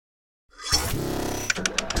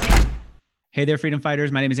Hey there, freedom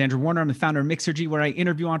fighters. My name is Andrew Warner. I'm the founder of Mixergy, where I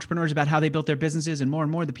interview entrepreneurs about how they built their businesses. And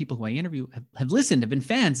more, the people who I interview have listened, have been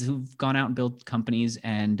fans who've gone out and built companies.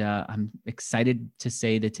 And I'm excited to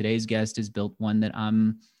say that today's guest has built one that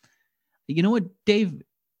you know what, Dave?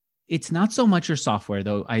 It's not so much your software,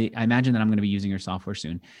 though. I imagine that I'm going to be using your software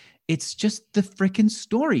soon. It's just the freaking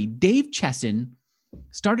story. Dave Chesson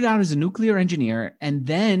started out as a nuclear engineer and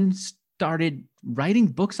then started writing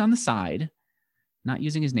books on the side, not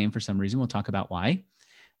using his name for some reason. We'll talk about why.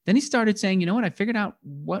 Then he started saying, you know what? I figured out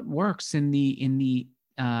what works in the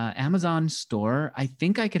Amazon store. I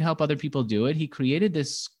think I could help other people do it. He created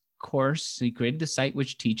this course. He created the site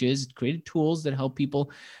which teaches, created tools that help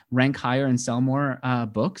people rank higher and sell more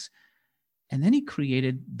books. And then he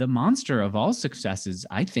created the monster of all successes,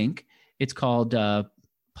 I think. It's called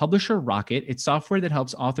Publisher Rocket. It's software that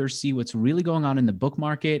helps authors see what's really going on in the book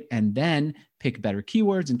market and then pick better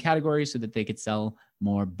keywords and categories so that they could sell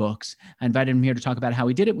more books. I invited him here to talk about how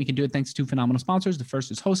he did it. We can do it thanks to two phenomenal sponsors. The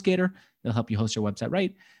first is HostGator. They'll help you host your website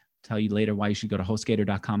right. I'll tell you later why you should go to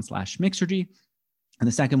hostgator.com/Mixergy. And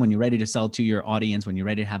the second, when you're ready to sell to your audience, when you're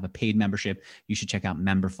ready to have a paid membership, you should check out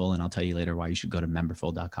Memberful. And I'll tell you later why you should go to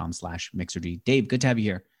memberful.com/Mixergy. Dave, good to have you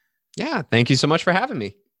here. Yeah, thank you so much for having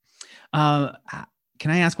me. Can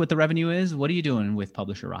I ask what the revenue is? What are you doing with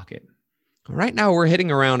Publisher Rocket? Right now, we're hitting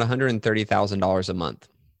around $130,000 a month.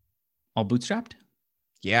 All bootstrapped?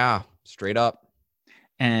 Yeah, straight up.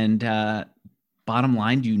 And bottom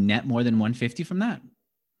line, do you net more than 150 from that?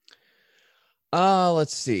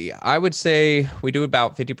 Let's see. I would say we do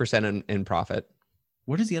about 50% in profit.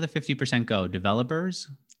 Where does the other 50% go? Developers?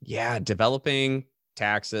 Yeah, developing,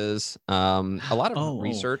 taxes, a lot of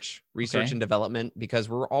research and development, because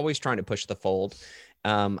we're always trying to push the fold.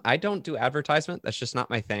 I don't do advertisement. That's just not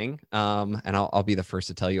my thing. And I'll be the first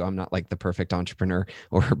to tell you, I'm not like the perfect entrepreneur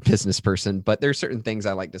or business person, but there's certain things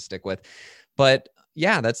I like to stick with. But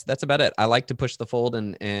yeah, that's about it. I like to push the fold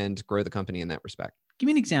and grow the company in that respect. Give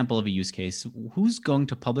me an example of a use case. Who's going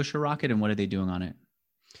to Publisher Rocket and what are they doing on it?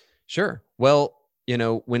 Sure. Well,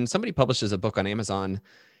 when somebody publishes a book on Amazon,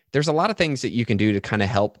 there's a lot of things that you can do to kind of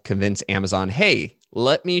help convince Amazon, hey,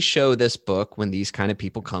 let me show this book when these kind of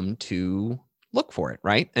people come to look for it,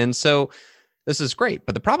 right? And so this is great.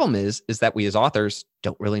 But the problem is that we as authors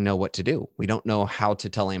don't really know what to do. We don't know how to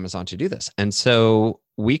tell Amazon to do this. And so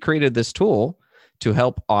we created this tool to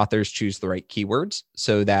help authors choose the right keywords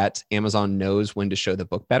so that Amazon knows when to show the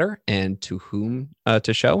book better and to whom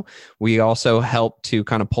to show. We also help to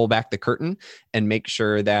kind of pull back the curtain and make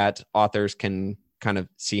sure that authors can kind of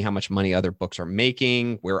see how much money other books are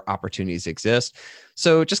making, where opportunities exist.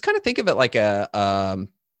 So just kind of think of it like an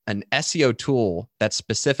SEO tool that's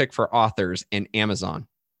specific for authors in Amazon.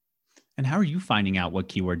 And how are you finding out what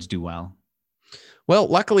keywords do well? Well,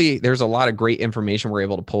 luckily, there's a lot of great information we're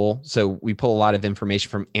able to pull. So we pull a lot of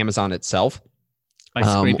information from Amazon itself. By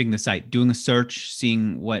scraping the site, doing a search,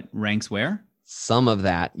 seeing what ranks where? Some of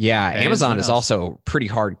that. Yeah. Okay, Amazon is also pretty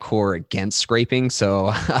hardcore against scraping.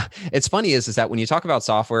 So it's funny is that when you talk about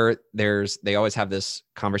software, they always have this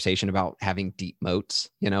conversation about having deep moats.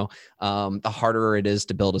 The harder it is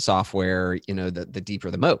to build a software, the deeper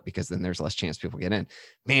the moat, because then there's less chance people get in.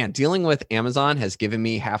 Man, dealing with Amazon has given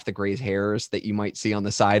me half the gray hairs that you might see on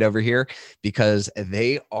the side over here, because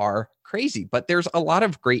they are crazy. But there's a lot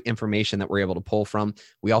of great information that we're able to pull from.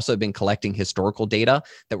 We also have been collecting historical data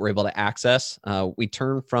that we're able to access. We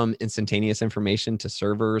turn from instantaneous information to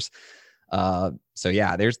servers. So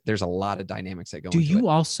yeah, there's a lot of dynamics that go into it. Do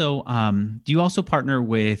you also partner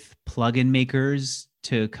with plugin makers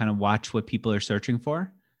to kind of watch what people are searching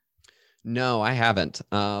for? No, I haven't.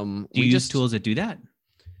 Do you use tools that do that?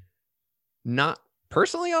 Not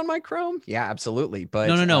personally on my Chrome. Yeah, absolutely. But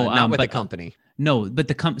no. Not with the company. No, but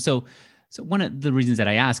so one of the reasons that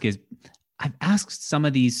I ask is I've asked some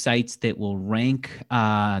of these sites that will rank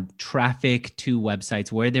traffic to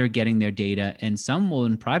websites where they're getting their data, and some will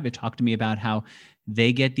in private talk to me about how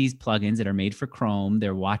they get these plugins that are made for Chrome.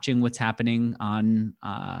 They're watching what's happening on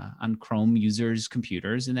Chrome users'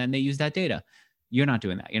 computers, and then they use that data. You're not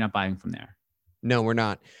doing that. You're not buying from there. No, we're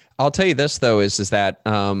not. I'll tell you this though, is that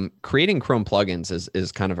creating Chrome plugins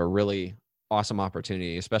is kind of a really awesome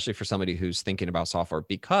opportunity, especially for somebody who's thinking about software,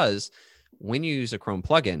 because when you use a Chrome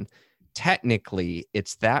plugin, technically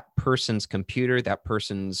it's that person's computer, that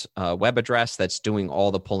person's web address that's doing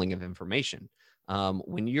all the pulling of information.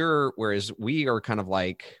 Whereas we are kind of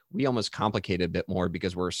like, we almost complicate it a bit more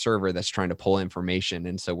because we're a server that's trying to pull information.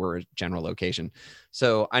 And so we're a general location.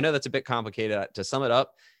 So I know that's a bit complicated. To sum it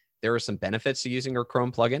up, there are some benefits to using our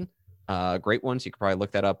Chrome plugin. Great ones. You could probably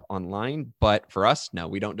look that up online, but for us, no,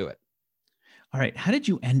 we don't do it. All right. How did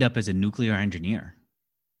you end up as a nuclear engineer?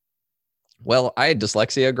 Well, I had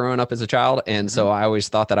dyslexia growing up as a child. And so I always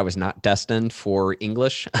thought that I was not destined for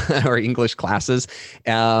English or English classes.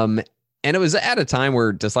 And it was at a time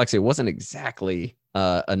where dyslexia wasn't exactly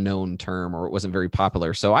a known term, or it wasn't very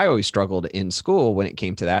popular. So I always struggled in school when it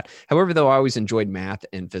came to that. However, though, I always enjoyed math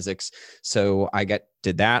and physics. So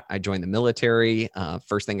did that. I joined the military.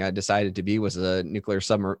 First thing I decided to be was a nuclear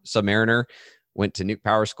submariner, went to nuke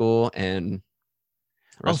power school, and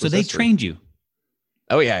so they trained you.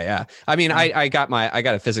 Oh yeah. I mean, I got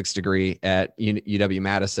a physics degree at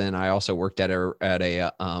UW-Madison. I also worked at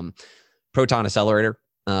a proton accelerator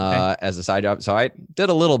as a side job. So I did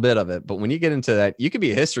a little bit of it, but when you get into that, you could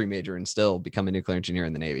be a history major and still become a nuclear engineer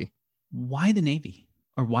in the Navy. Why the Navy,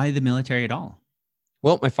 or why the military at all?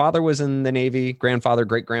 Well, my father was in the Navy, grandfather,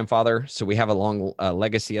 great-grandfather. So we have a long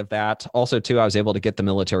legacy of that. Also, too, I was able to get the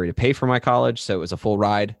military to pay for my college. So it was a full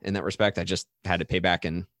ride in that respect. I just had to pay back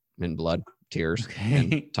in blood, tears,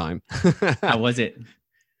 and time. How was it?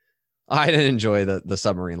 I didn't enjoy the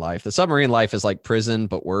submarine life. The submarine life is like prison,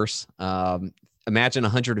 but worse. Imagine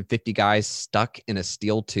 150 guys stuck in a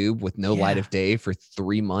steel tube with no light of day for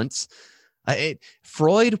 3 months.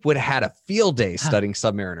 Freud would have had a field day studying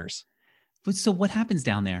submariners. So what happens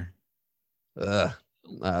down there?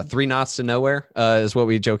 3 knots to nowhere is what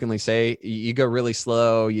we jokingly say. You go really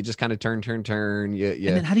slow. You just kind of turn. And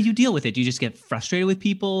then how do you deal with it? Do you just get frustrated with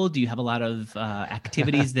people? Do you have a lot of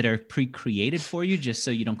activities that are pre-created for you just so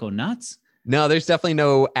you don't go nuts? No, there's definitely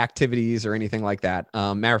no activities or anything like that.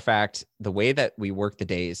 Matter of fact, the way that we work the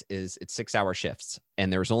days is it's 6-hour shifts,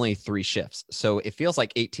 and there's only 3 shifts. So it feels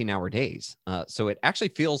like 18-hour days. So it actually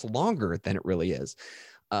feels longer than it really is.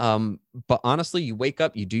 But honestly, you wake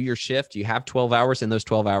up, you do your shift, you have 12 hours. In those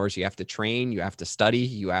 12 hours, you have to train, you have to study,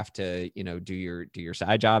 you have to, do your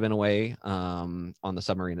side job in a way, on the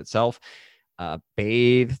submarine itself,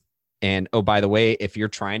 bathe. And, oh, by the way, if you're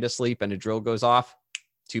trying to sleep and a drill goes off,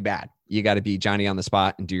 too bad. You got to be Johnny on the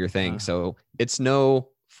spot and do your thing. So it's no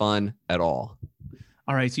fun at all.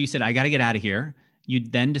 All right. So you said, I got to get out of here. You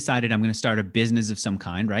then decided I'm going to start a business of some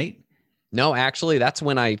kind, right? No, actually, that's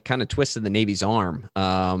when I kind of twisted the Navy's arm.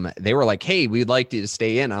 They were like, hey, we'd like you to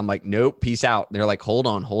stay in. I'm like, nope, peace out. They're like, hold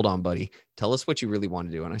on, buddy. Tell us what you really want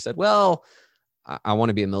to do. And I said, well, I want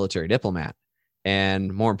to be a military diplomat.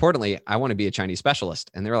 And more importantly, I want to be a Chinese specialist.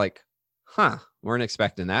 And they're like, weren't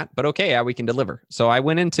expecting that, but okay, we can deliver. So I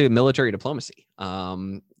went into military diplomacy.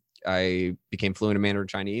 I became fluent in Mandarin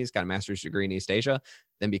Chinese, got a master's degree in East Asia,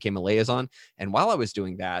 then became a liaison. And while I was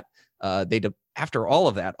doing that, after all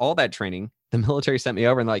that training, the military sent me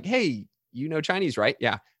over and like, hey, you know Chinese, right?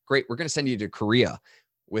 Yeah, great. We're going to send you to Korea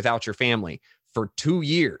without your family for 2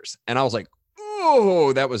 years. And I was like,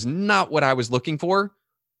 oh, that was not what I was looking for.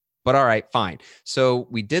 But all right, fine. So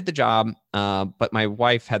we did the job. But my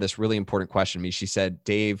wife had this really important question to me. She said,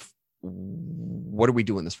 Dave, what are we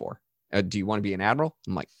doing this for? Do you want to be an admiral?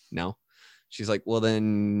 I'm like, no. She's like, well,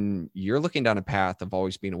 then you're looking down a path of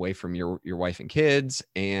always being away from your wife and kids,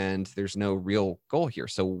 and there's no real goal here.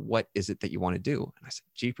 So what is it that you want to do? And I said,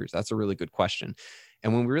 jeepers, that's a really good question.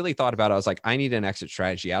 And when we really thought about it, I was like, I need an exit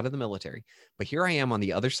strategy out of the military. But here I am on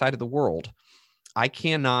the other side of the world. I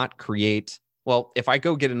cannot create, well, if I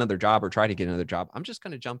go get another job or try to get another job, I'm just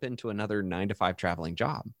going to jump into another 9-to-5 traveling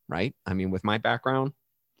job, right? I mean, with my background,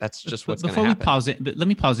 that's just what's going to happen. Before we pause it, but let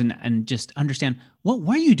me pause and just understand, what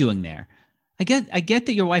were you doing there? I get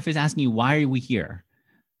that your wife is asking you, why are we here?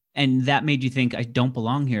 And that made you think, I don't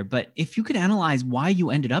belong here. But if you could analyze why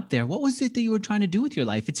you ended up there, what was it that you were trying to do with your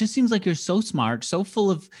life? It just seems like you're so smart, so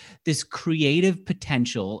full of this creative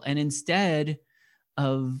potential. And instead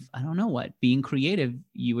of, I don't know what, being creative,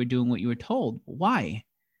 you were doing what you were told. Why?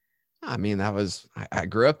 I mean, I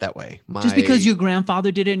grew up that way. Just because your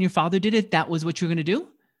grandfather did it and your father did it, that was what you were going to do?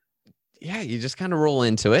 Yeah, you just kind of roll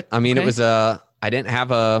into it. I mean, It was I didn't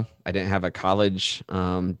have a college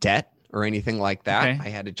debt or anything like that. Okay. I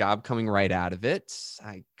had a job coming right out of it.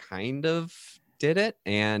 I kind of did it,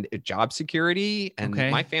 and job security. And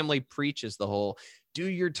my family preaches the whole do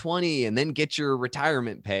your 20 and then get your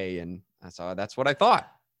retirement pay. And that's what I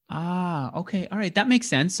thought. Okay. All right. That makes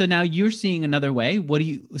sense. So now you're seeing another way.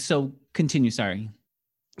 So continue. Sorry.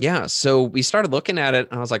 Yeah. So we started looking at it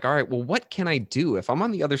and I was like, all right, well, what can I do if I'm on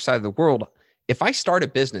the other side of the world? If I start a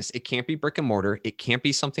business, it can't be brick and mortar. It can't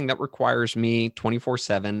be something that requires me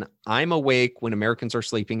 24/7. I'm awake when Americans are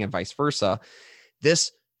sleeping and vice versa.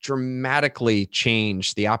 This dramatically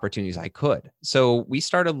changed the opportunities I could. So we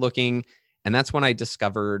started looking, and that's when I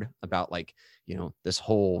discovered about this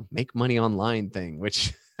whole make money online thing,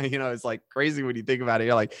 which, is like crazy when you think about it.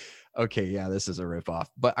 You're like, okay, yeah, this is a ripoff.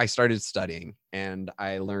 But I started studying and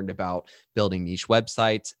I learned about building niche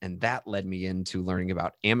websites. And that led me into learning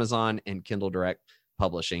about Amazon and Kindle Direct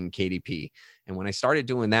Publishing, KDP. And when I started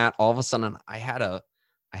doing that, all of a sudden I had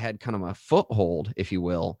kind of a foothold, if you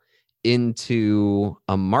will, into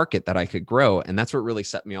a market that I could grow. And that's what really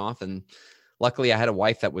set me off. And luckily I had a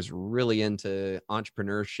wife that was really into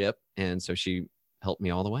entrepreneurship. And so she helped me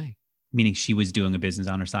all the way. Meaning she was doing a business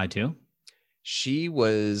on her side too? She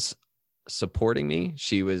was supporting me.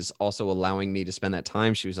 She was also allowing me to spend that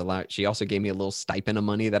time. She also gave me a little stipend of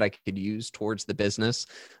money that I could use towards the business.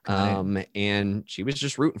 And she was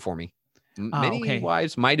just rooting for me. Many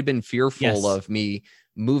wives might have been fearful of me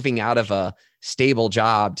moving out of a stable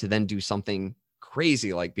job to then do something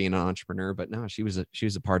crazy like being an entrepreneur. But no, she was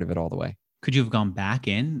a part of it all the way. Could you have gone back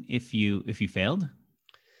in if you failed?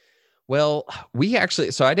 Well,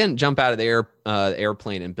 so I didn't jump out of the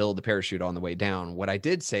airplane and build the parachute on the way down. What I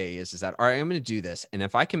did say is that, all right, I'm going to do this. And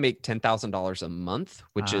if I can make $10,000 a month,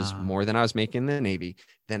 which is more than I was making in the Navy,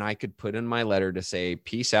 then I could put in my letter to say,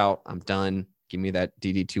 peace out. I'm done. Give me that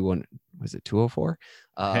DD-21. Was it 204?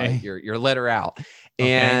 Your letter out.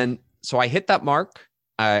 And so I hit that mark.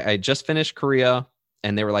 I just finished Korea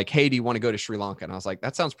and they were like, hey, do you want to go to Sri Lanka? And I was like,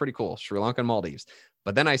 that sounds pretty cool. Sri Lanka and Maldives.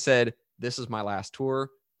 But then I said, this is my last tour.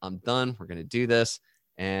 I'm done. We're going to do this.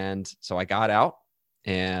 And so I got out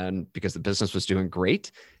and because the business was doing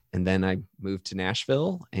great. And then I moved to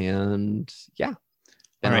Nashville and been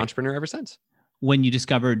an entrepreneur ever since. When you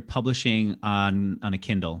discovered publishing on a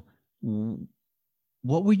Kindle,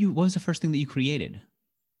 what was the first thing that you created?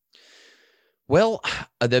 Well,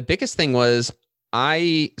 the biggest thing was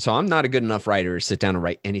I'm not a good enough writer to sit down and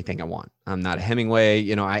write anything I want. I'm not a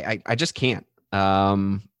Hemingway, I just can't.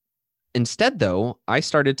 Instead, though, I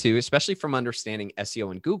started to, especially from understanding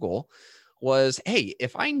SEO and Google, was, hey,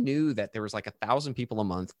 if I knew that there was like 1,000 people a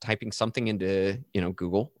month typing something into,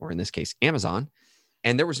 Google, or in this case, Amazon,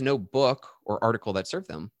 and there was no book or article that served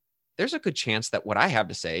them, there's a good chance that what I have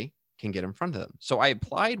to say can get in front of them. So I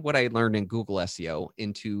applied what I learned in Google SEO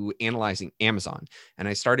into analyzing Amazon. And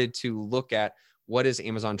I started to look at what is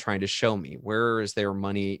Amazon trying to show me? Where is their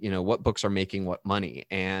money? What books are making what money?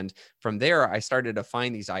 And from there, I started to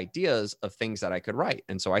find these ideas of things that I could write.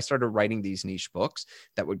 And so I started writing these niche books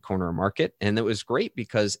that would corner a market. And it was great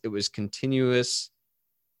because it was continuous,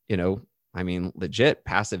 legit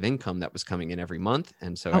passive income that was coming in every month.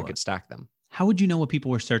 And so I could stack them. How would you know what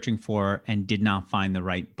people were searching for and did not find the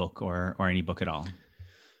right book or any book at all?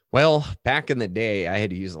 Well, back in the day, I had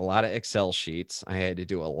to use a lot of Excel sheets. I had to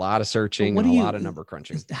do a lot of searching and a lot of number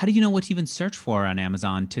crunching. How do you know what to even search for on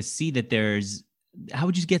Amazon to see that how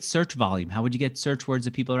would you get search volume? How would you get search words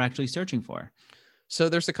that people are actually searching for? So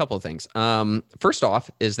there's a couple of things. First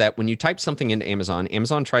off is that when you type something into Amazon,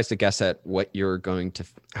 Amazon tries to guess at how you're going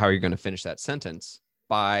to finish that sentence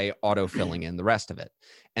by auto-filling in the rest of it.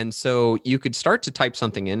 And so you could start to type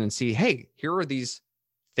something in and see, hey, here are these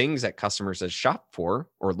things that customers have shopped for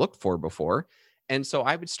or looked for before. And so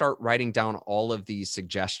I would start writing down all of these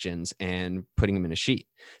suggestions and putting them in a sheet.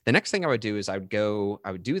 The next thing I would do is I would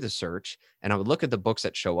do the search and I would look at the books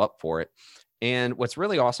that show up for it. And what's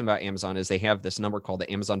really awesome about Amazon is they have this number called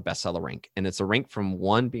the Amazon bestseller rank. And it's a rank from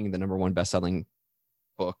 1 being the number 1 bestselling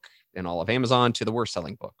book in all of Amazon to the worst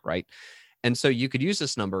selling book, right? And so you could use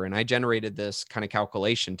this number, and I generated this kind of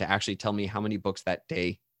calculation to actually tell me how many books that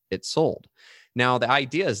day it sold. Now, the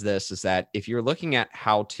idea is that if you're looking at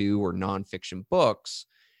how-to or nonfiction books,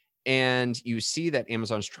 and you see that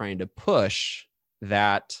Amazon's trying to push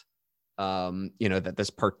that, that this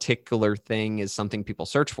particular thing is something people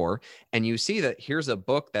search for, and you see that here's a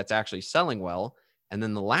book that's actually selling well, and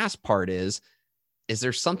then the last part is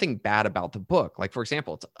there something bad about the book? Like, for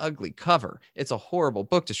example, it's an ugly cover. It's a horrible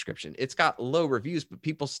book description. It's got low reviews, but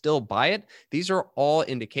people still buy it. These are all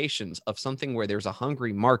indications of something where there's a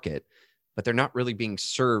hungry market, but they're not really being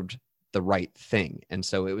served the right thing. And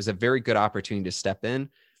so it was a very good opportunity to step in,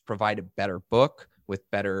 provide a better book with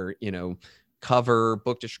better, cover,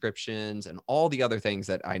 book descriptions, and all the other things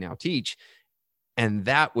that I now teach. And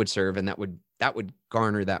that would serve, and that would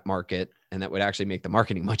garner that market, and that would actually make the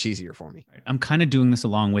marketing much easier for me. I'm kind of doing this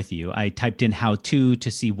along with you. I typed in how to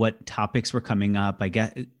see what topics were coming up. I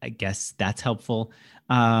guess that's helpful.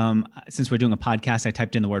 Since we're doing a podcast, I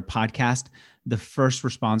typed in the word podcast. The first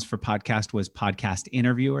response for podcast was podcast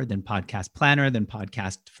interviewer, then podcast planner, then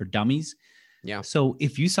podcast for dummies. Yeah. So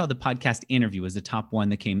if you saw the podcast interview as the top one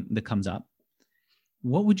that comes up,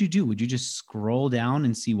 what would you do? Would you just scroll down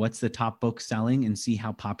and see what's the top book selling and see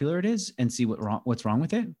how popular it is and see what's wrong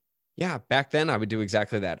with it? Yeah, back then I would do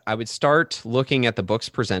exactly that. I would start looking at the books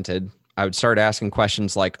presented. I would start asking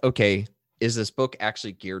questions like, okay, is this book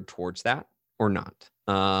actually geared towards that or not?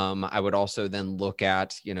 I would also then look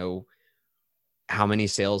at, how many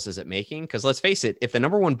sales is it making? Because let's face it, if the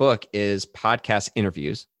number one book is podcast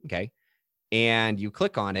interviews, okay, and you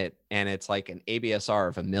click on it and it's like an ABSR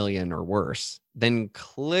of 1 million or worse, then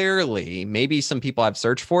clearly maybe some people have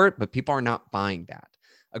searched for it, but people are not buying that.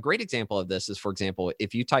 A great example of this is, for example,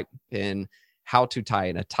 if you type in how to tie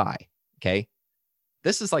in a tie, okay,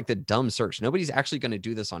 this is like the dumb search. Nobody's actually going to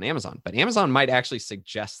do this on Amazon, but Amazon might actually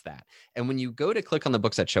suggest that. And when you go to click on the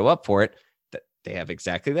books that show up for it, they have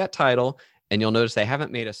exactly that title. And you'll notice they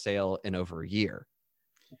haven't made a sale in over a year.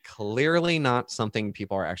 Clearly not something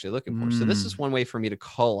people are actually looking for. So this is one way for me to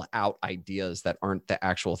call out ideas that aren't the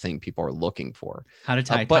actual thing people are looking for. How to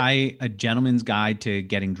tie a gentleman's guide to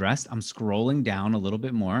getting dressed. I'm scrolling down a little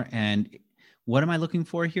bit more. And what am I looking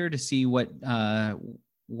for here to see what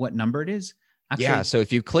number it is? Actually, yeah. So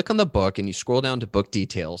if you click on the book and you scroll down to book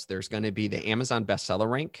details, there's going to be the Amazon bestseller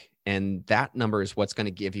rank. And that number is what's going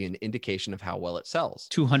to give you an indication of how well it sells.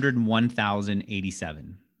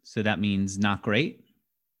 201,087. So that means not great.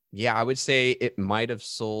 Yeah, I would say it might have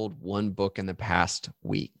sold one book in the past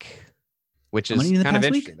week, which is kind of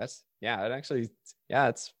interesting. It's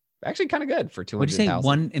actually kind of good for 200,000. What'd you say?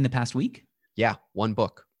 One in the past week? Yeah, one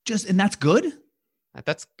book. And that's good?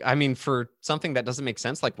 For something that doesn't make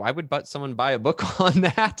sense, like why would someone buy a book on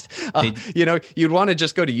that? You'd want to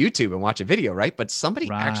just go to YouTube and watch a video, right? But somebody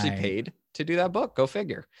actually paid to do that book. Go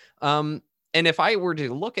figure. And if I were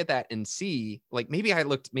to look at that and see, like maybe I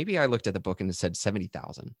looked at the book and it said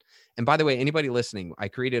 70,000. And by the way, anybody listening, I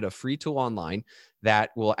created a free tool online that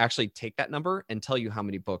will actually take that number and tell you how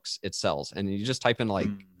many books it sells. And you just type in like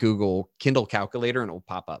Google Kindle calculator and it will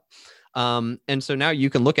pop up. And so now you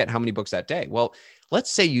can look at how many books that day. Well,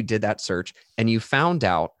 let's say you did that search and you found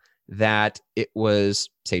out that it was,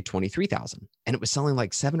 say, 23,000 and it was selling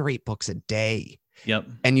like 7 or 8 books a day. Yep.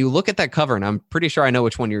 And you look at that cover, and I'm pretty sure I know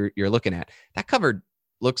which one you're looking at. That cover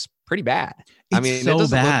looks pretty bad. It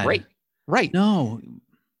doesn't look great. Right. No.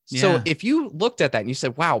 Yeah. So if you looked at that and you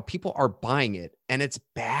said, wow, people are buying it and it's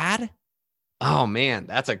bad. Oh man,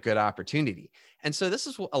 that's a good opportunity. And so this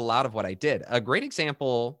is a lot of what I did. A great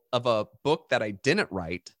example of a book that I didn't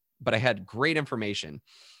write, but I had great information,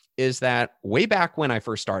 is that way back when I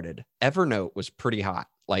first started, Evernote was pretty hot.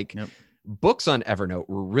 Books on Evernote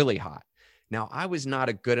were really hot. Now, I was not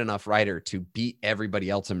a good enough writer to beat everybody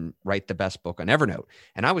else and write the best book on Evernote.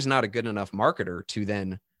 And I was not a good enough marketer to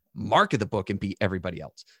then market the book and beat everybody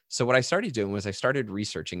else. So what I started doing was I started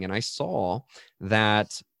researching, and I saw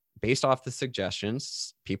that based off the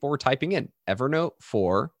suggestions, people were typing in Evernote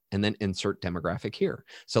for, and then insert demographic here.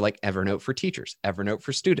 So like Evernote for teachers, Evernote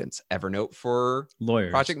for students, Evernote for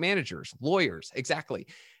lawyers, project managers, lawyers. Exactly.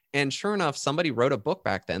 And sure enough, somebody wrote a book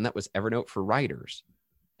back then that was Evernote for writers.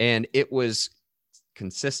 And it was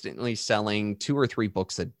consistently selling 2 or 3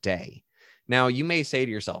 books a day. Now, you may say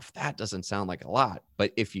to yourself, that doesn't sound like a lot.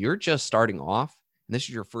 But if you're just starting off, and this is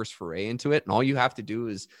your first foray into it, and all you have to do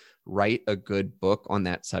is write a good book on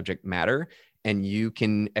that subject matter, and you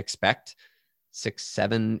can expect $6,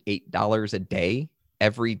 $7, $8 a day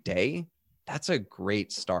every day, that's a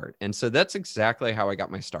great start. And so that's exactly how I got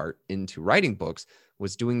my start into writing books,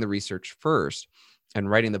 was doing the research first and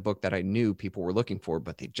writing the book that I knew people were looking for,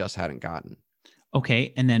 but they just hadn't gotten.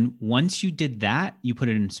 Okay. And then once you did that, you put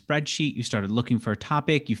it in a spreadsheet, you started looking for a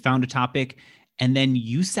topic, you found a topic, and then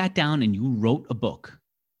you sat down and you wrote a book.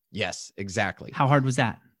 Yes, exactly. How hard was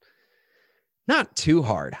that? Not too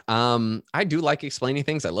hard. I do like explaining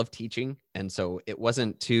things. I love teaching. And so it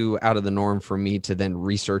wasn't too out of the norm for me to then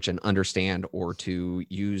research and understand or to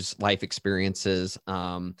use life experiences.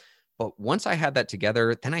 But once I had that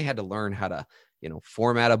together, then I had to learn how to,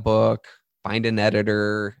 format a book, find an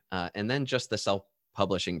editor, and then just the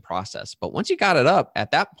self-publishing process. But once you got it up at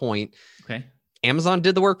that point, okay, Amazon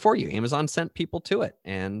did the work for you. Amazon sent people to it,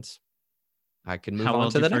 and I can move on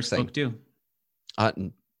to the next thing. Book do?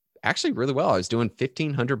 Actually, really well. I was doing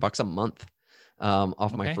 $1,500 a month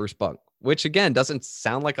off my first book, which again doesn't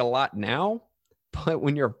sound like a lot now, but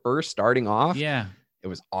when you're first starting off, it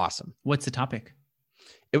was awesome. What's the topic?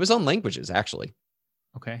 It was on languages, actually.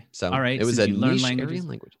 Okay. So all right. It was a niche area in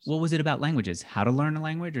languages. What was it about languages? How to learn a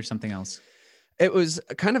language or something else? It was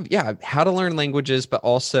kind of, how to learn languages, but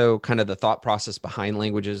also kind of the thought process behind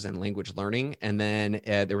languages and language learning. And then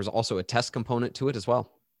there was also a test component to it as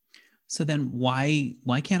well. So then why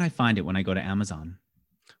can't I find it when I go to Amazon?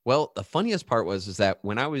 Well, the funniest part was that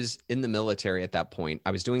when I was in the military at that point,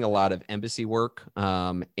 I was doing a lot of embassy work.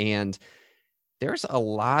 And there's a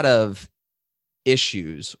lot of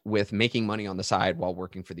issues with making money on the side while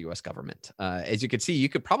working for the US government. As you could see, you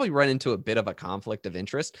could probably run into a bit of a conflict of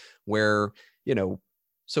interest where,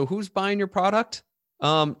 so who's buying your product?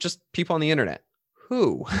 Just people on the internet.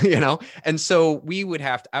 Who, And so I would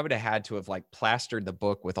have had to have like plastered the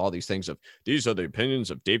book with all these things of these are the opinions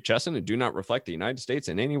of Dave Chesson and do not reflect the United States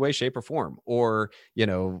in any way, shape, or form. Or,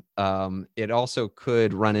 it also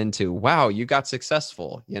could run into, wow, you got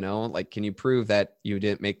successful, like, can you prove that you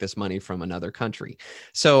didn't make this money from another country?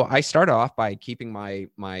 So I started off by keeping my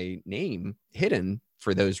name hidden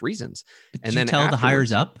for those reasons. And then tell the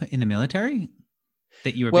hires up in the military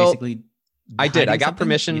that you were basically I did. I got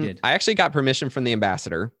permission. I actually got permission from the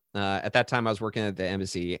ambassador. At that time, I was working at the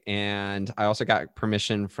embassy, and I also got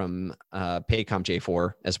permission from Paycom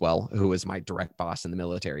J4 as well, who was my direct boss in the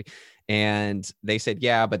military. And they said,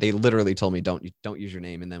 yeah, but they literally told me, don't use your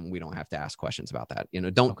name, and then we don't have to ask questions about that.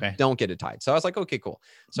 Don't get it tied. So I was like, okay, cool.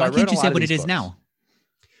 So why can't you say what it is now?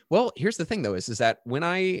 Well, here's the thing, though, is that when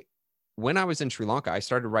I was in Sri Lanka, I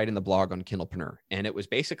started writing the blog on Kindlepreneur, and it was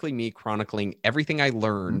basically me chronicling everything I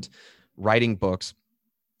learned. Writing books,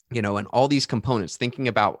 and all these components, thinking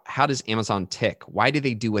about how does Amazon tick? Why do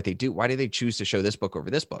they do what they do? Why do they choose to show this book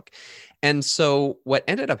over this book? And so what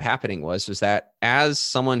ended up happening was that as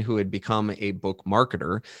someone who had become a book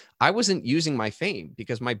marketer, I wasn't using my fame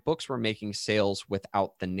because my books were making sales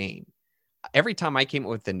without the name. Every time I came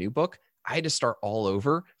up with a new book, I had to start all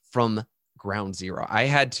over from ground zero. I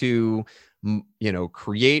had to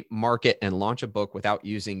create, market, and launch a book without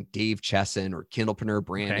using Dave Chesson or Kindlepreneur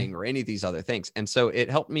branding or any of these other things. And so it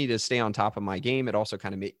helped me to stay on top of my game. It also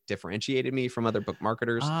kind of differentiated me from other book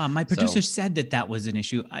marketers. My producer said that was an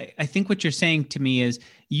issue. I think what you're saying to me is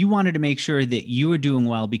you wanted to make sure that you were doing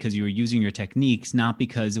well because you were using your techniques, not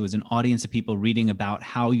because it was an audience of people reading about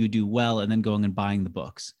how you do well and then going and buying the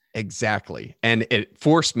books. Exactly. And it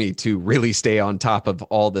forced me to really stay on top of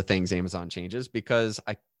all the things Amazon changes, because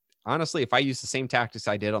honestly, if I used the same tactics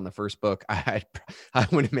I did on the first book, I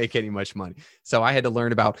wouldn't make any much money. So I had to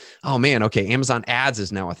learn about, oh man, okay, Amazon ads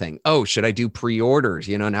is now a thing. Oh, should I do pre-orders?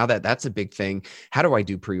 Now that's a big thing. How do I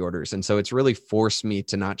do pre-orders? And so it's really forced me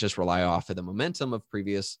to not just rely off of the momentum of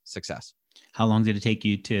previous success. How long did it take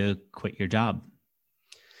you to quit your job?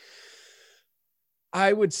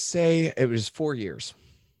 I would say it was 4 years.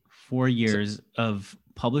 4 years of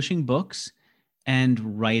publishing books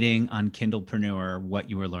and writing on Kindlepreneur what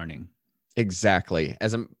you were learning. Exactly.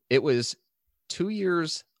 It was 2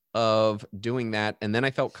 years of doing that. And then I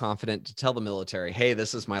felt confident to tell the military, hey,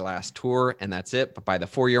 this is my last tour and that's it. But by the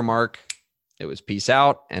 4-year mark, it was peace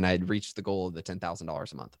out. And I'd reached the goal of the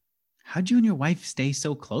 $10,000 a month. How'd you and your wife stay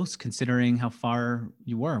so close considering how far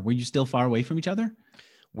you were? Were you still far away from each other?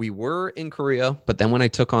 We were in Korea, but then when I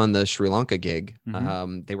took on the Sri Lanka gig,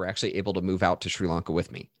 they were actually able to move out to Sri Lanka with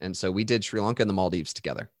me. And so we did Sri Lanka and the Maldives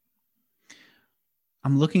together.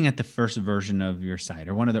 I'm looking at the first version of your site,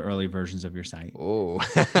 or one of the early versions of your site. Oh,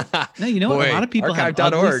 no, a lot of people have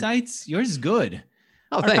ugly sites. Yours is good.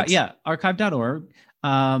 Oh, thanks. Yeah, archive.org.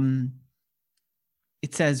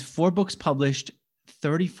 It says 4 books published,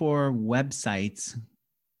 34 websites,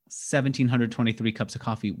 1,723 cups of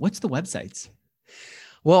coffee. What's the websites?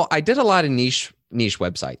 Well, I did a lot of niche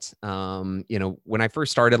websites. When I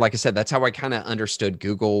first started, like I said, that's how I kind of understood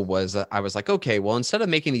Google was. I was like, okay, well, instead of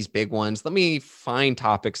making these big ones, let me find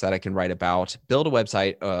topics that I can write about, build a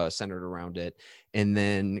website centered around it, and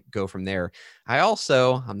then go from there. I'm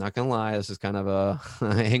not going to lie, this is kind of a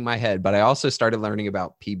hang my head, but I also started learning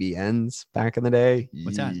about PBNs back in the day.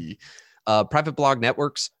 What's that? Private blog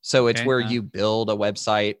networks. So it's where you build a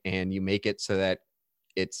website and you make it so that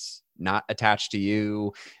it's not attached to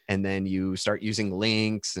you, and then you start using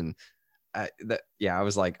links and I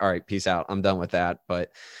was like, all right, peace out, I'm done with that.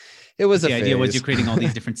 But it was the idea was you're creating all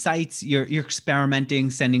these different sites, you're experimenting,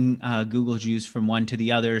 sending Google views from one to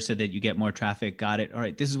the other so that you get more traffic. Got it. All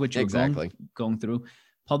right, this is what you're going through,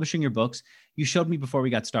 publishing your books. You showed me before we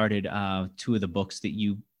got started 2 of the books that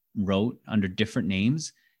you wrote under different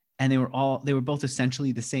names, and they were both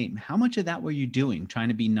essentially the same. How much of that were you doing, trying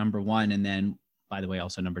to be number one, and then, by the way,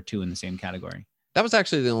 also number 2 in the same category? That was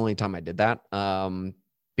actually the only time I did that,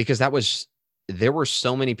 because there were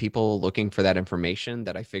so many people looking for that information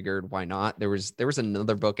that I figured, why not? There was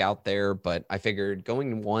another book out there, but I figured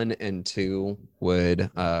going 1 and 2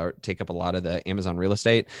 would take up a lot of the Amazon real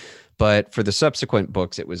estate. But for the subsequent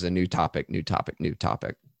books, it was a new topic.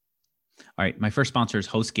 All right. My first sponsor is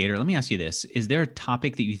HostGator. Let me ask you this. Is there a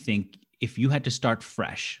topic that you think, if you had to start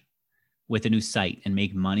fresh with a new site and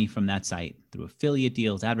make money from that site through affiliate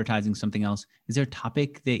deals, advertising, something else, is there a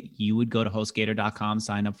topic that you would go to HostGator.com,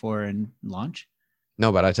 sign up for, and launch?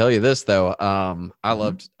 No, but I tell you this though, I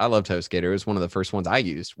loved HostGator. It was one of the first ones I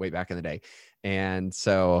used way back in the day, and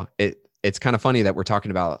so it's kind of funny that we're talking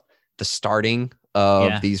about the starting of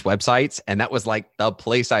Yeah. these websites, and that was like the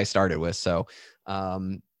place I started with. So,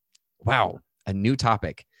 wow, a new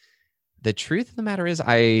topic. The truth of the matter is,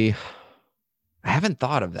 I haven't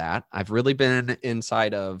thought of that. I've really been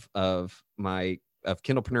inside of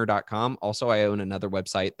kindlepreneur.com. Also, I own another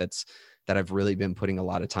website that I've really been putting a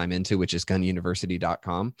lot of time into, which is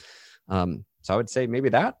gununiversity.com. So I would say maybe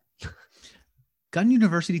that. Gun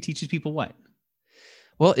University teaches people what?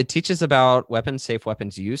 Well, it teaches about safe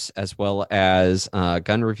weapons use, as well as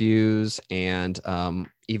gun reviews, and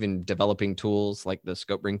even developing tools like the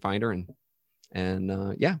Scope Ring Finder,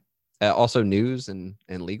 also news and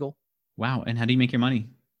legal. Wow. And how do you make your money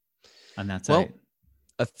on that site? Well,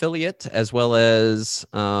 affiliate, as well as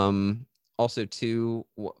also to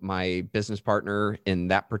my business partner in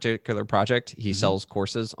that particular project. He sells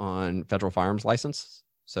courses on federal firearms license.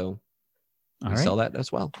 So we sell that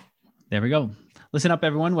as well. There we go. Listen up,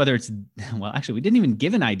 everyone, whether it's, well, actually, we didn't even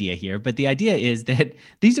give an idea here, but the idea is that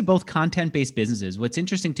these are both content-based businesses. What's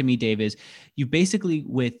interesting to me, Dave, is you basically,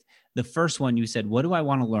 with the first one, you said, what do I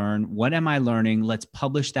want to learn? What am I learning? Let's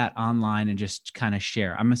publish that online and just kind of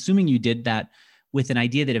share. I'm assuming you did that with an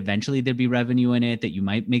idea that eventually there'd be revenue in it, that you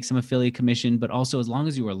might make some affiliate commission, but also as long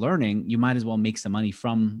as you were learning, you might as well make some money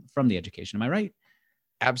from the education. Am I right?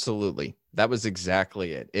 Absolutely. That was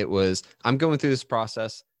exactly it. It was, I'm going through this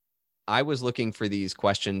process. I was looking for these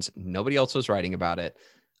questions. Nobody else was writing about it.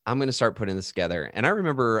 I'm going to start putting this together. And I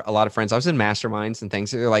remember a lot of friends, I was in masterminds and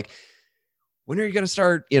things. They're like, when are you going to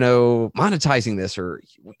start, monetizing this? Or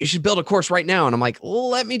you should build a course right now. And I'm like,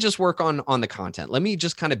 let me just work on the content. Let me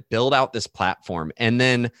just kind of build out this platform. And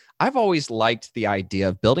then I've always liked the idea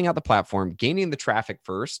of building out the platform, gaining the traffic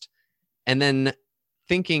first, and then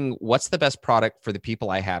thinking, what's the best product for the people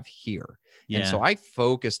I have here? Yeah. And so I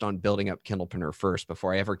focused on building up Kindlepreneur first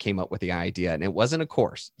before I ever came up with the idea. And it wasn't a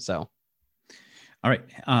course. So. All right.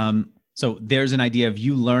 So there's an idea of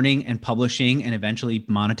you learning and publishing and eventually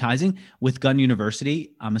monetizing with Gun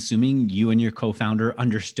University. I'm assuming you and your co-founder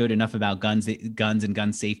understood enough about guns and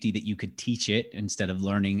gun safety that you could teach it instead of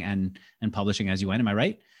learning and publishing as you went. Am I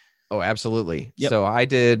right? Oh, absolutely. Yep. So I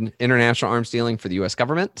did international arms dealing for the U.S.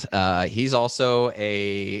 government. He's also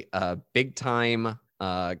a big time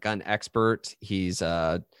gun expert. He's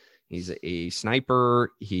a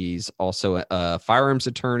sniper. He's also a firearms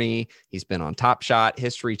attorney. He's been on Top Shot,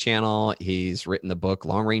 History Channel. He's written the book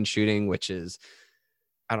Long Range Shooting, which is,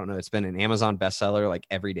 I don't know, it's been an Amazon bestseller like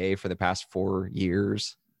every day for the past 4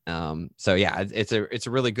 years. So yeah, it's a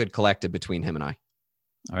really good collective between him and I.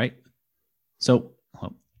 All right. So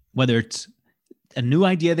whether it's a new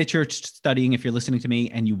idea that you're studying, if you're listening to me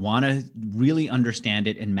and you want to really understand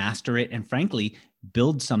it and master it, and frankly,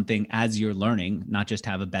 build something as you're learning, not just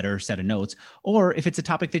have a better set of notes, or if it's a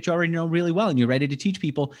topic that you already know really well and you're ready to teach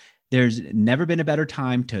people, there's never been a better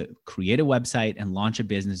time to create a website and launch a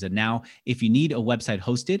business. And now if you need a website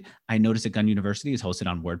hosted, I noticed that Gun University is hosted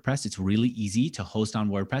on WordPress. It's really easy to host on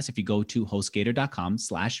WordPress. If you go to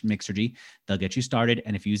hostgator.com/Mixergy, they'll get you started.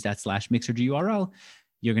 And if you use that /Mixergy URL,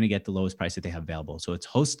 you're going to get the lowest price that they have available. So it's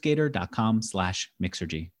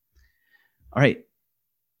hostgator.com/Mixergy. All right.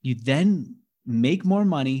 You then make more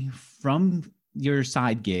money from your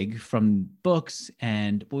side gig, from books.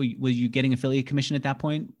 And were you getting affiliate commission at that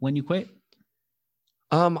point when you quit?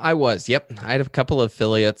 I was, yep. I had a couple of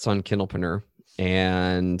affiliates on Kindlepreneur,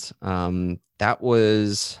 and that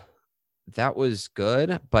was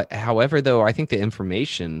good. But however, though, I think the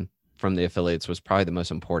information from the affiliates was probably the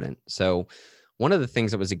most important. So one of the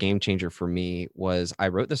things that was a game changer for me was I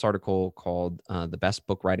wrote this article called The Best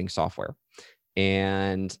Book Writing Software.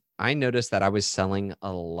 And I noticed that I was selling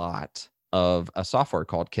a lot of a software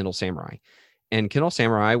called Kindle Samurai. And Kindle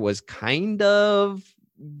Samurai was kind of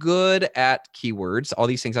good at keywords, all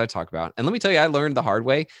these things I talk about. And let me tell you, I learned the hard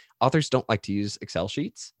way. Authors don't like to use Excel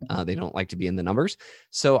sheets. They don't like to be in the numbers.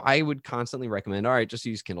 So I would constantly recommend, all right, just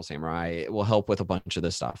use Kindle Samurai. It will help with a bunch of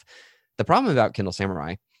this stuff. The problem about Kindle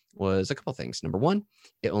Samurai was a couple of things. Number one,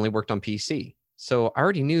 it only worked on PC. So I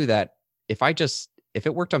already knew that if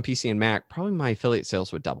it worked on PC and Mac, probably my affiliate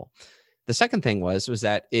sales would double. The second thing was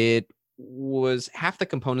that it was half the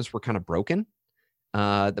components were kind of broken.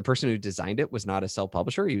 The person who designed it was not a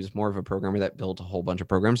self-publisher. He was more of a programmer that built a whole bunch of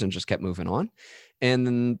programs and just kept moving on. And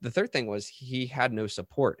then the third thing was he had no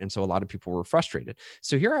support. And so a lot of people were frustrated.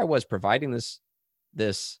 So here I was providing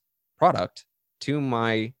this product to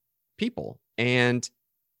my people, and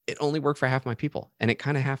it only worked for half my people, and it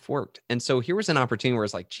kind of half worked. And so here was an opportunity where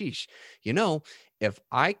it's like, geez, if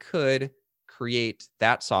I could create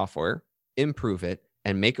that software, improve it,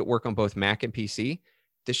 and make it work on both Mac and PC,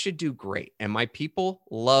 this should do great. And my people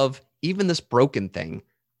love even this broken thing.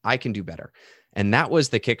 I can do better. And that was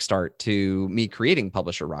the kickstart to me creating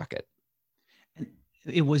Publisher Rocket.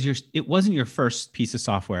 It wasn't your first piece of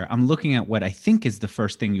software. I'm looking at what I think is the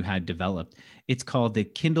first thing you had developed. It's called the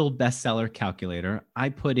Kindle Bestseller Calculator. I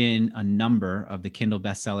put in a number of the Kindle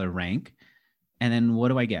bestseller rank, and then what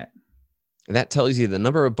do I get? That tells you the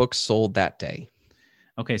number of books sold that day.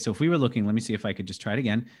 Okay, so if we were looking, let me see if I could just try it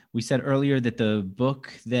again. We said earlier that the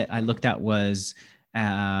book that I looked at was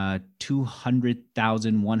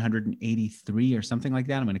 200,183 or something like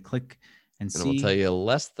that. I'm going to click and see. And I'll tell you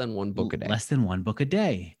less than one book a day. Less than one book a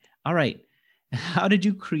day. All right. How did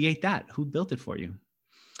you create that? Who built it for you?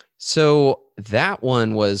 So that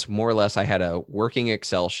one was more or less, I had a working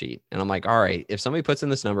Excel sheet and I'm like, all right, if somebody puts in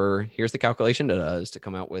this number, here's the calculation it does to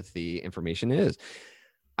come out with the information it is.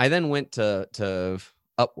 I then went to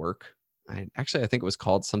Upwork. I think it was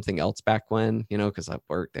called something else back when, because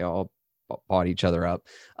Upwork, they all bought each other up.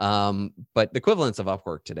 But the equivalents of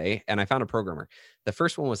Upwork today. And I found a programmer. The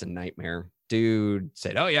first one was a nightmare. Dude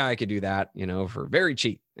said, oh yeah, I could do that, for very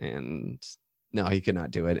cheap. And no, he could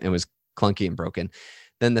not do it. It was clunky and broken.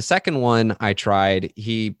 Then the second one I tried,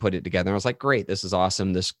 he put it together. I was like, great, this is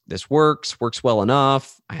awesome. This works well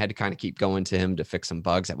enough. I had to kind of keep going to him to fix some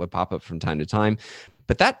bugs that would pop up from time to time.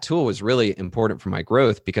 But that tool was really important for my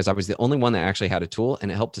growth because I was the only one that actually had a tool,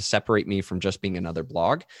 and it helped to separate me from just being another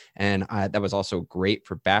blog. And that was also great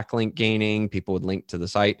for backlink gaining. People would link to the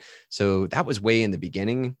site. So that was way in the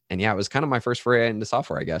beginning. And yeah, it was kind of my first foray into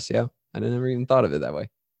software, I guess. Yeah, I never even thought of it that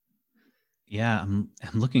way. Yeah, I'm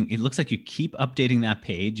looking. It looks like you keep updating that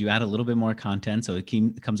page. You add a little bit more content so it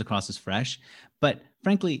comes across as fresh. But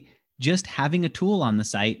frankly, just having a tool on the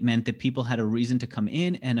site meant that people had a reason to come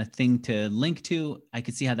in and a thing to link to. I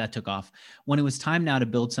could see how that took off. When it was time now to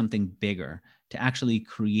build something bigger, to actually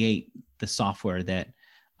create the software that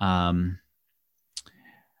I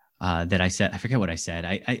said, I forget what I said.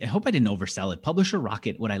 I hope I didn't oversell it. Publisher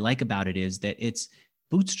Rocket, what I like about it is that it's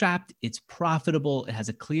bootstrapped, it's profitable, it has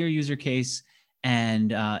a clear user case,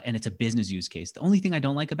 and it's a business use case. The only thing I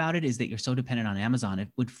don't like about it is that you're so dependent on Amazon. It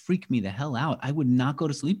would freak me the hell out. I would not go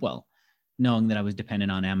to sleep well knowing that I was dependent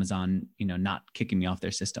on Amazon, not kicking me off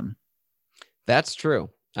their system. That's true.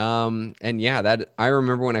 And yeah, that I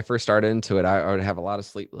remember when I first started into it, I would have a lot of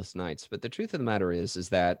sleepless nights. But the truth of the matter is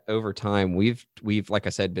that over time, we've like I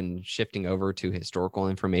said, been shifting over to historical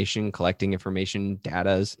information, collecting information,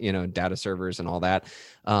 data servers and all that.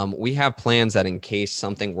 We have plans that in case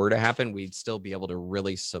something were to happen, we'd still be able to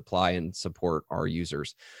really supply and support our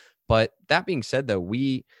users. But that being said, though,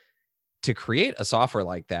 to create a software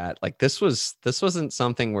like that, like this wasn't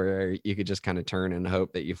something where you could just kind of turn and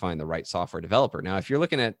hope that you find the right software developer. Now, if you're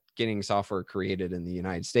looking at getting software created in the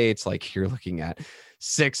United States, like you're looking at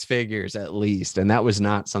 6 figures at least, and that was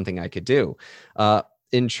not something I could do.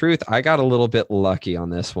 In truth, I got a little bit lucky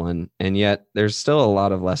on this one, and yet there's still a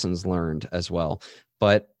lot of lessons learned as well.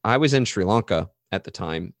 But I was in Sri Lanka at the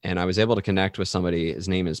time, and I was able to connect with somebody. His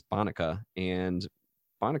name is Bonica, and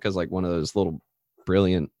Bonica is like one of those little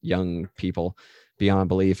brilliant young people beyond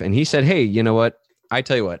belief. And he said, hey, you know what? I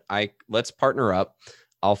tell you what, let's partner up.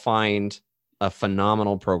 I'll find a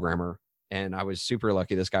phenomenal programmer. And I was super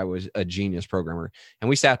lucky. This guy was a genius programmer. And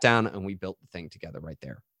we sat down and we built the thing together right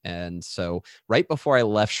there. And so right before I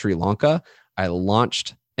left Sri Lanka, I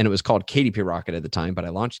launched, and it was called KDP Rocket at the time, but I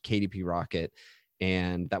launched KDP Rocket.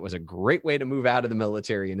 And that was a great way to move out of the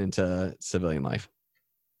military and into civilian life.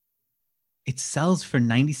 It sells for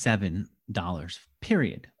 $97,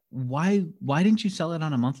 period. Why didn't you sell it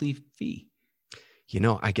on a monthly fee?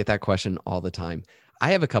 I get that question all the time. I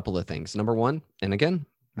have a couple of things. Number one, and again,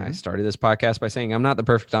 I started this podcast by saying I'm not the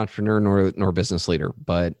perfect entrepreneur nor business leader,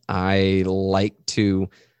 but I'm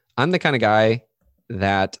the kind of guy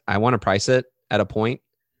that I want to price it at a point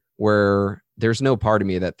where there's no part of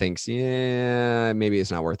me that thinks, yeah, maybe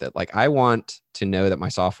it's not worth it. Like I want to know that my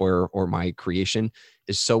software or my creation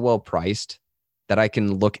is so well priced that I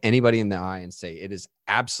can look anybody in the eye and say, it is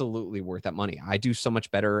absolutely worth that money. I do so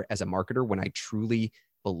much better as a marketer when I truly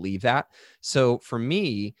believe that. So for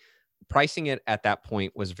me, pricing it at that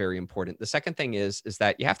point was very important. The second thing is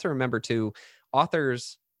that you have to remember too,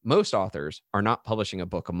 most authors are not publishing a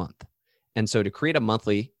book a month. And so to create a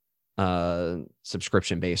monthly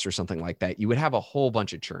subscription base or something like that, you would have a whole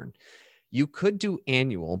bunch of churn. You could do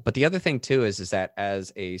annual, but the other thing too is that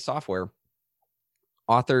as a software,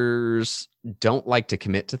 authors don't like to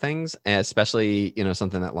commit to things, especially,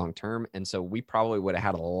 something that long term. And so we probably would have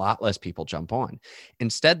had a lot less people jump on.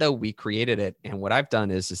 Instead, though, we created it. And what I've done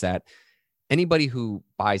is that anybody who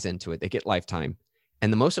buys into it, they get lifetime.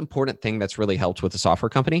 And the most important thing that's really helped with the software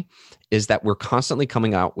company is that we're constantly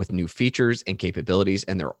coming out with new features and capabilities,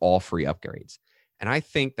 and they're all free upgrades. And I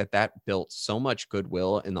think that that built so much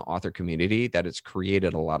goodwill in the author community that it's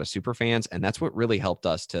created a lot of super fans. And that's what really helped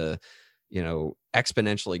us to,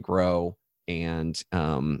 exponentially grow and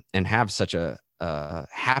have such a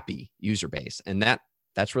happy user base. And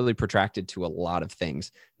that's really protracted to a lot of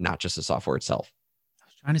things, not just the software itself. I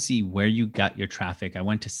was trying to see where you got your traffic. I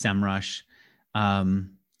went to SEMrush, and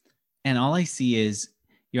all I see is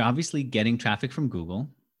you're obviously getting traffic from Google,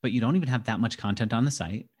 but you don't even have that much content on the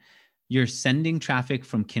site. You're sending traffic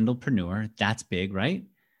from Kindlepreneur. That's big, right?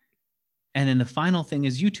 And then the final thing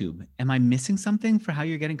is YouTube. Am I missing something for how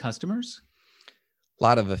you're getting customers? A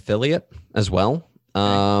lot of affiliate as well.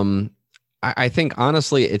 Okay. I think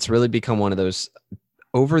honestly, it's really become one of those,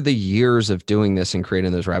 over the years of doing this and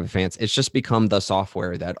creating those rabid fans, it's just become the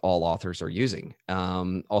software that all authors are using.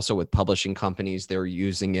 Also with publishing companies, they're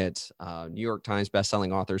using it. New York Times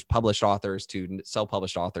bestselling authors, published authors to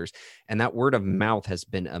self-published authors. And that word of mouth has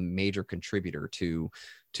been a major contributor to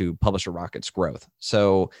Publisher Rocket's growth.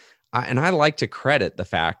 So, I like to credit the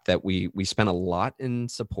fact that we spent a lot in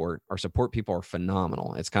support. Our support people are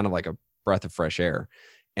phenomenal. It's kind of like a breath of fresh air.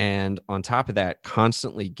 And on top of that,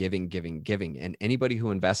 constantly giving. And anybody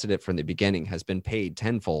who invested it from the beginning has been paid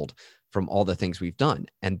tenfold from all the things we've done.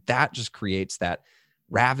 And that just creates that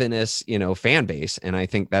ravenous, fan base. And I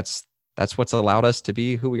think that's what's allowed us to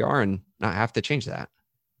be who we are and not have to change that.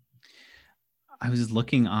 I was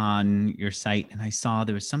looking on your site and I saw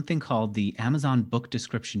there was something called the Amazon Book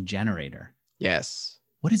Description Generator. Yes.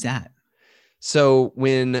 What is that? So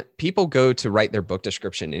when people go to write their book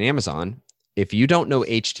description in Amazon, if you don't know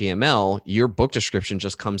HTML, your book description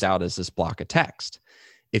just comes out as this block of text.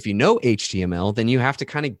 If you know HTML, then you have to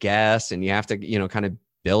kind of guess and you have to, kind of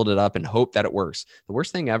build it up and hope that it works. The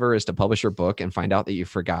worst thing ever is to publish your book and find out that you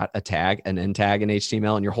forgot a tag, an end tag in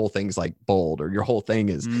HTML, and your whole thing's like bold or your whole thing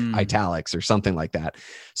is italics or something like that.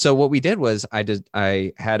 So what we did was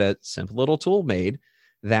I had a simple little tool made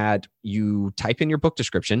that you type in your book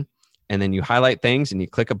description and then you highlight things and you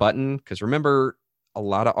click a button. Because remember, a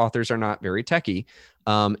lot of authors are not very techie.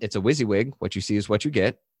 It's a WYSIWYG. What you see is what you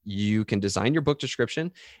get. You can design your book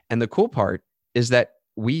description. And the cool part is that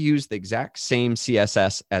we use the exact same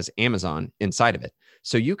CSS as Amazon inside of it.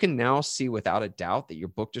 So you can now see without a doubt that your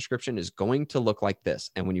book description is going to look like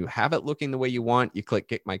this. And when you have it looking the way you want, you click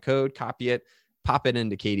Get My Code, copy it, pop it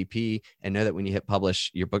into KDP, and know that when you hit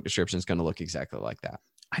publish, your book description is going to look exactly like that.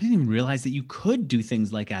 I didn't even realize that you could do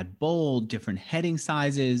things like add bold, different heading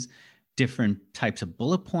sizes, different types of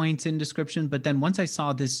bullet points in description. But then once I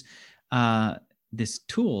saw this, this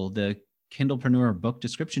tool, the Kindlepreneur Book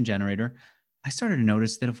Description Generator, I started to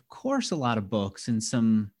notice that, of course, a lot of books and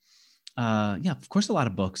some, of course, a lot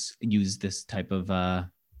of books use this type of,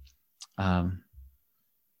 what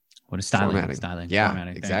is styling? Formatting. Yeah,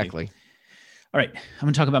 formatting. Exactly. All right. I'm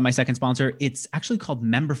going to talk about my second sponsor. It's actually called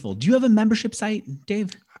Memberful. Do you have a membership site,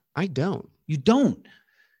 Dave? I don't. You don't?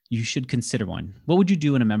 You should consider one. What would you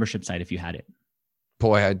do in a membership site if you had it?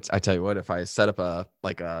 Boy, I tell you what, if I set up a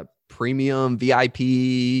premium VIP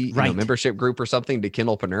membership group or something to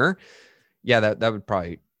Kindlepreneur, yeah, that would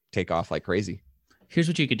probably take off like crazy. Here's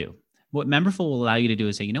what you could do. What Memberful will allow you to do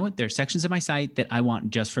is say, you know what, there are sections of my site that I want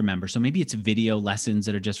just for members. So maybe it's video lessons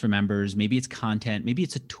that are just for members. Maybe it's content. Maybe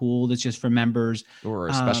it's a tool that's just for members.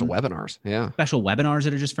 Or special webinars. Yeah. Special webinars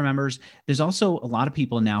that are just for members. There's also a lot of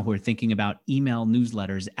people now who are thinking about email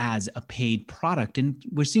newsletters as a paid product. And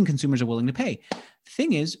we're seeing consumers are willing to pay. The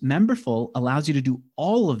thing is, Memberful allows you to do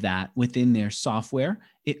all of that within their software.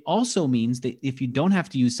 It also means that if you don't have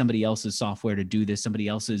to use somebody else's software to do this, somebody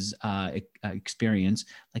else's experience,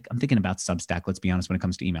 like I'm thinking about Substack, let's be honest, when it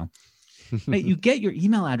comes to email, right? You get your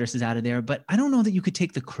email addresses out of there, but I don't know that you could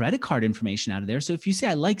take the credit card information out of there. So if you say,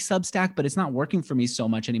 I like Substack, but it's not working for me so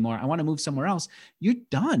much anymore, I want to move somewhere else, you're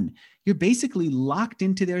done. You're basically locked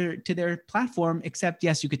into their platform, except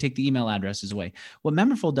yes, you could take the email addresses away. What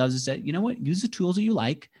Memberful does is that, you know what, use the tools that you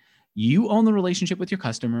like. You own the relationship with your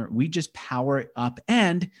customer. We just power it up.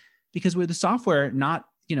 And because we're the software, not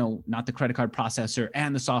the credit card processor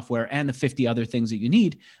and the software and the 50 other things that you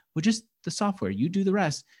need, we're just the software. You do the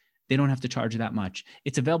rest. They don't have to charge that much.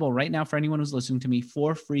 It's available right now for anyone who's listening to me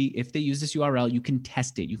for free. If they use this URL, you can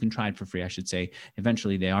test it. You can try it for free, I should say.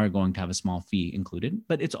 Eventually, they are going to have a small fee included,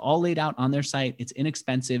 but it's all laid out on their site. It's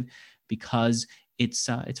inexpensive because it's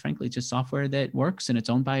frankly just software that works and it's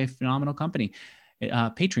owned by a phenomenal company.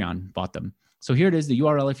 Patreon bought them. So here it is, the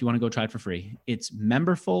URL if you want to go try it for free. It's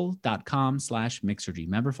memberful.com/Mixergy,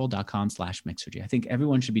 memberful.com/Mixergy. I think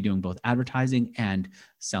everyone should be doing both advertising and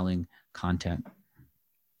selling content.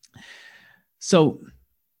 So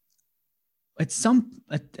at some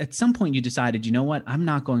point you decided, you know what, I'm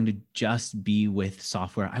not going to just be with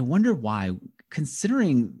software. I wonder why,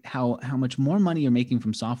 considering how much more money you're making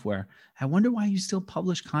from software. I wonder why you still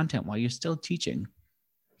publish content while you're still teaching.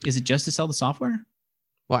 Is it just to sell the software?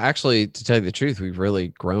 Well, actually, to tell you the truth, we've really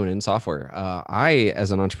grown in software. I,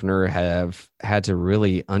 as an entrepreneur, have had to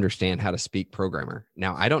really understand how to speak programmer.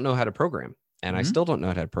 Now, I don't know how to program, and I still don't know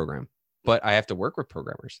how to program, but I have to work with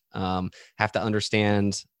programmers, have to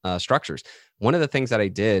understand structures. One of the things that I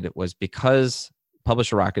did was, because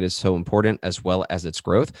Publisher Rocket is so important as well as its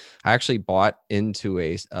growth, I actually bought into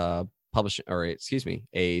a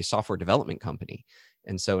a software development company.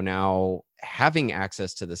 And so now, having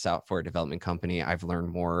access to the software development company, I've learned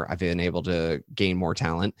more. I've been able to gain more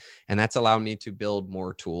talent, and that's allowed me to build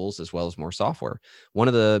more tools as well as more software. One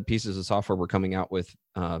of the pieces of software we're coming out with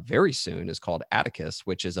very soon is called Atticus,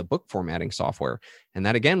 which is a book formatting software. And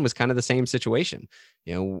that, again, was kind of the same situation.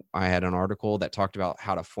 You know, I had an article that talked about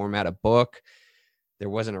how to format a book. There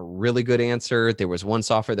wasn't a really good answer. There was one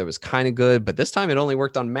software that was kind of good, but this time it only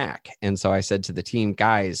worked on Mac. And so I said to the team,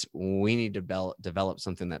 guys, we need to develop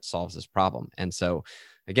something that solves this problem. And so,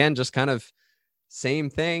 again, just kind of same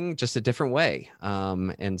thing, just a different way.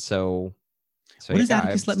 And so what does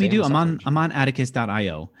Atticus let me do? I'm on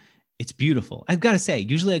atticus.io. It's beautiful. I've got to say,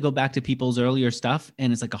 usually I go back to people's earlier stuff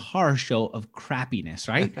and it's like a horror show of crappiness,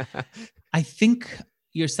 right? I think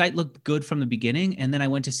your site looked good from the beginning. And then I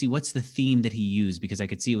went to see what's the theme that he used, because I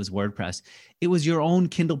could see it was WordPress. It was your own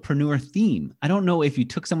Kindlepreneur theme. I don't know if you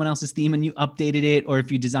took someone else's theme and you updated it, or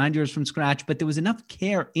if you designed yours from scratch, but there was enough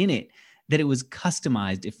care in it that it was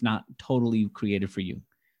customized, if not totally created for you.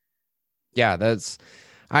 Yeah,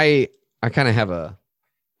 I kind of have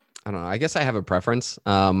I don't know. I guess I have a preference.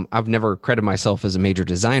 I've never credited myself as a major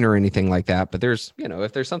designer or anything like that, but there's,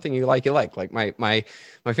 if there's something you like, like my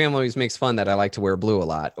family always makes fun that I like to wear blue a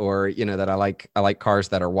lot, or, that I like cars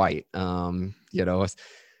that are white. You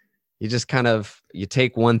just kind of, you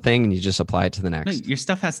take one thing and you just apply it to the next. No, your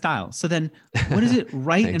stuff has style. So then what is it?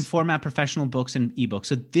 Write and format professional books and ebooks.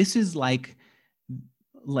 So this is like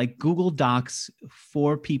Google Docs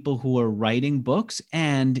for people who are writing books,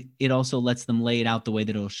 and it also lets them lay it out the way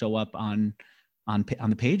that it'll show up on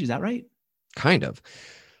the page. Is that right? Kind of.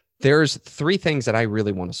 There's three things that I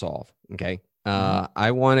really want to solve. Okay.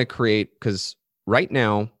 I want to create, because right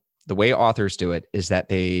now, the way authors do it is that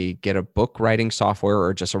they get a book writing software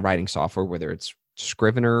or just a writing software, whether it's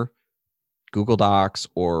Scrivener, Google Docs,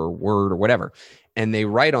 or Word or whatever, and they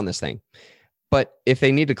write on this thing. But if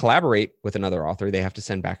they need to collaborate with another author, they have to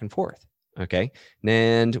send back and forth. Okay.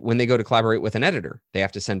 And when they go to collaborate with an editor, they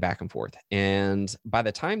have to send back and forth. And by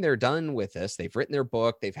the time they're done with this, they've written their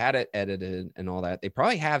book, they've had it edited and all that. They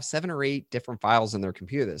probably have 7 or 8 different files in their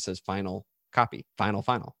computer that says final copy, final.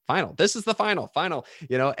 This is the final,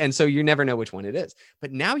 and so you never know which one it is.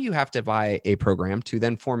 But now you have to buy a program to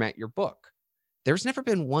then format your book. There's never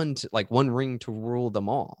been one ring to rule them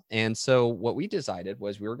all. And so what we decided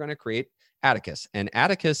was we were going to create Atticus. And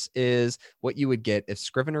Atticus is what you would get if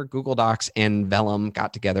Scrivener, Google Docs, and Vellum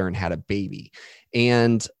got together and had a baby.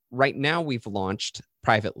 And right now we've launched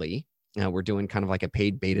privately. We're doing kind of like a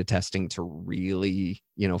paid beta testing to really,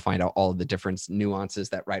 find out all of the different nuances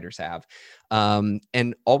that writers have.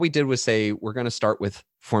 And all we did was say, we're going to start with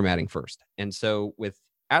formatting first. And so with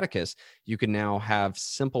Atticus, you can now have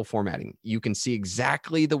simple formatting. You can see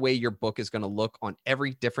exactly the way your book is going to look on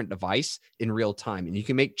every different device in real time. And you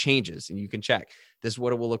can make changes and you can check, this is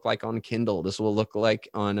what it will look like on Kindle. This will look like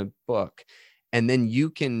on a book. And then you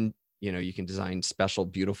can design special,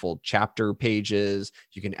 beautiful chapter pages.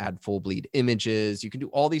 You can add full bleed images. You can do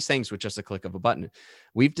all these things with just a click of a button.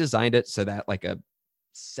 We've designed it so that like a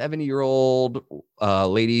 70-year-old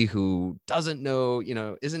lady who doesn't know,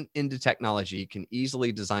 isn't into technology, can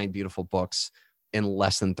easily design beautiful books in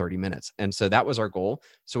less than 30 minutes. And so that was our goal.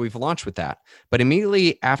 So we've launched with that. But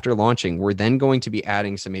immediately after launching, we're then going to be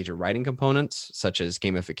adding some major writing components, such as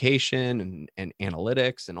gamification and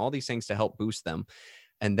analytics and all these things to help boost them.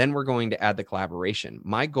 And then we're going to add the collaboration.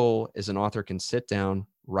 My goal is an author can sit down,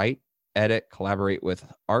 write, edit, collaborate with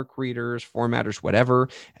ARC readers, formatters, whatever,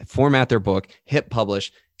 format their book, hit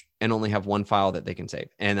publish, and only have one file that they can save.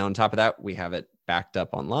 And on top of that, we have it backed up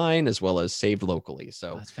online as well as saved locally.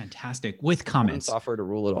 So that's fantastic, with comments. Software to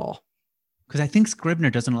rule it all. Because I think Scrivener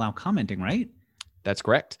doesn't allow commenting, right? That's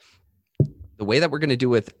correct. The way that we're going to do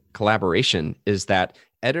with collaboration is that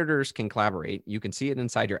editors can collaborate. You can see it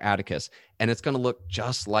inside your Atticus, and it's going to look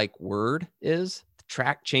just like Word is.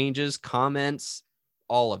 Track changes, comments,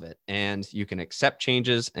 all of it. And you can accept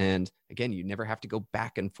changes. And again, you never have to go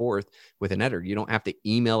back and forth with an editor. You don't have to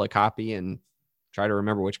email a copy and try to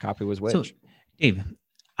remember which copy was which. So Dave,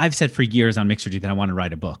 I've said for years on Mixergy that I want to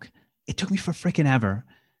write a book. It took me for freaking ever.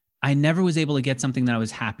 I never was able to get something that I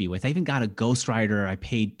was happy with. I even got a ghostwriter. I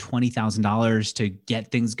paid $20,000 to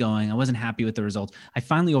get things going. I wasn't happy with the results. I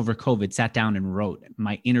finally, over COVID, sat down and wrote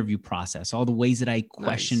my interview process, all the ways that I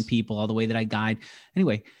question people, all the way that I guide.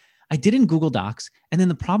 Anyway, I did in Google Docs. And then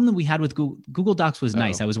the problem that we had with Google Docs was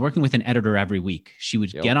nice. I was working with an editor every week. She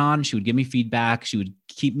would get on, she would give me feedback. She would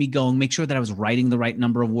keep me going, make sure that I was writing the right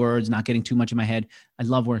number of words, not getting too much in my head. I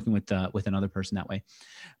love working with another person that way.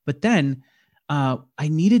 But then I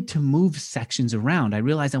needed to move sections around. I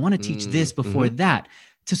realized I want to teach this before that.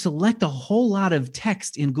 To select a whole lot of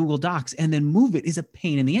text in Google Docs and then move it is a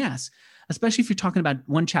pain in the ass, especially if you're talking about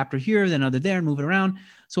one chapter here, then another there, and move it around.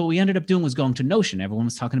 So what we ended up doing was going to Notion. Everyone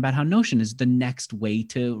was talking about how Notion is the next way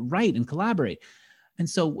to write and collaborate. And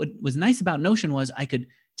so what was nice about Notion was I could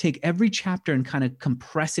take every chapter and kind of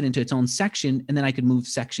compress it into its own section, and then I could move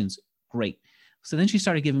sections. Great. So then she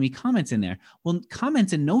started giving me comments in there. Well,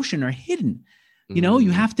 comments in Notion are hidden. You know,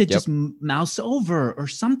 you have to just mouse over or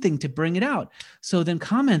something to bring it out. So then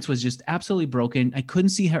comments was just absolutely broken. I couldn't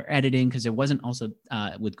see her editing because it wasn't also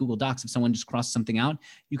with Google Docs. If someone just crossed something out,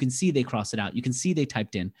 you can see they crossed it out. You can see they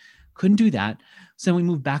typed in. Couldn't do that. So we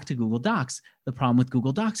moved back to Google Docs. The problem with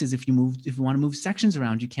Google Docs is if you want to move sections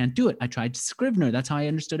around, you can't do it. I tried Scrivener. That's how I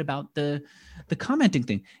understood about the commenting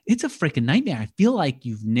thing. It's a freaking nightmare. I feel like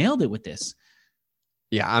you've nailed it with this.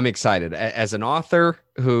 Yeah, I'm excited. As an author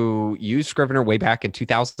who used Scrivener way back in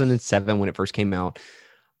 2007 when it first came out,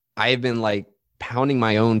 I've been like pounding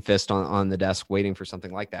my own fist on the desk waiting for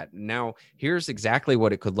something like that. Now, here's exactly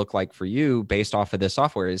what it could look like for you based off of this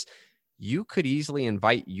software is you could easily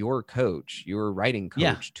invite your coach, your writing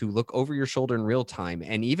coach, to look over your shoulder in real time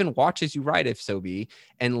and even watch as you write, if so be,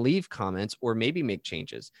 and leave comments or maybe make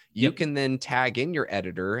changes. You can then tag in your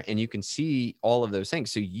editor and you can see all of those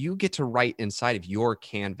things. So you get to write inside of your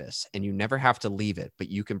canvas and you never have to leave it, but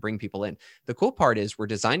you can bring people in. The cool part is we're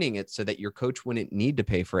designing it so that your coach wouldn't need to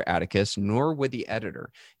pay for Atticus, nor would the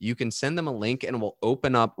editor. You can send them a link and it will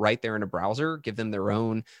open up right there in a browser, give them their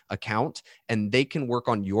own account, and they can work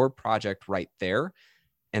on your project right there.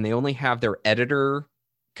 And they only have their editor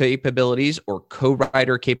capabilities or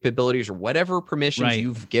co-writer capabilities or whatever permissions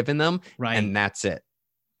you've given them. And that's it.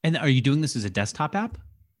 And are you doing this as a desktop app?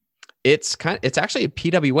 It's actually a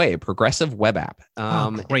PWA, a progressive web app.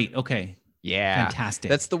 Great. Okay. Yeah. Fantastic.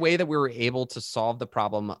 That's the way that we were able to solve the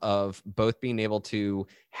problem of both being able to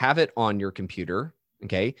have it on your computer.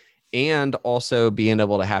 Okay. And also being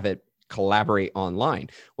able to have it collaborate online.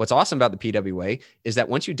 What's awesome about the PWA is that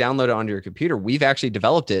once you download it onto your computer, we've actually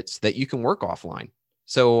developed it so that you can work offline.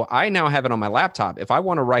 So I now have it on my laptop. If I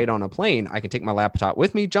want to write on a plane, I can take my laptop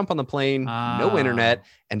with me, jump on the plane, no internet,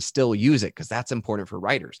 and still use it because that's important for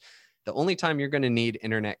writers. The only time you're going to need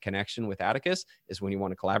internet connection with Atticus is when you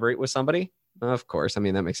want to collaborate with somebody. Of course. I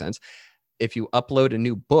mean, that makes sense. If you upload a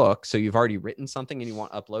new book, so you've already written something and you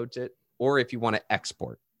want to upload it, or if you want to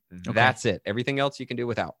export, that's it. Everything else you can do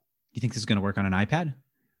without. You think this is going to work on an iPad?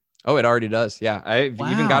 Oh, it already does. Yeah. I've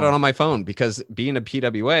even got it on my phone because being a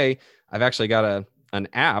PWA, I've actually got an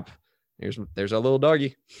app. There's a little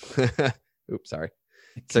doggy. Oops, sorry.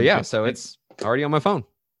 So yeah, so it's already on my phone.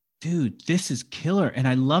 Dude, this is killer. And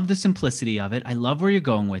I love the simplicity of it. I love where you're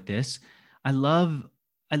going with this. I love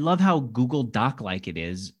how Google Doc-like it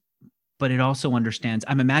is, but it also understands,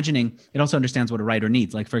 I'm imagining it also understands what a writer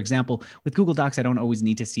needs. Like, for example, with Google Docs, I don't always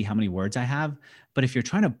need to see how many words I have, but if you're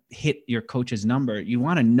trying to hit your coach's number, you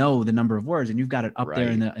want to know the number of words and you've got it up there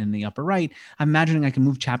in the upper right. I'm imagining I can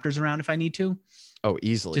move chapters around if I need to. Oh,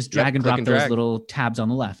 easily. Just drag and drop those little tabs on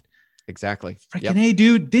the left. Exactly. Freaking hey,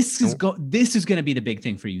 dude, this is going to be the big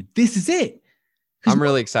thing for you. This is it. I'm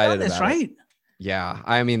really excited about right? it. Yeah.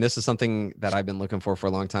 I mean, this is something that I've been looking for a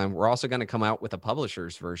long time. We're also going to come out with a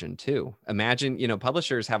publisher's version too. Imagine,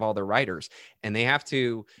 publishers have all their writers and they have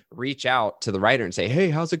to reach out to the writer and say, hey,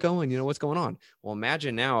 how's it going? What's going on? Well,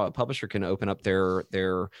 imagine now a publisher can open up their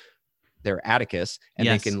Atticus and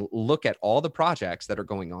they can look at all the projects that are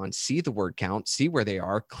going on, see the word count, see where they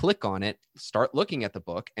are, click on it, start looking at the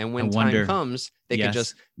book. And when time comes, they can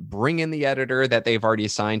just bring in the editor that they've already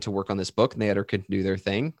assigned to work on this book and the editor can do their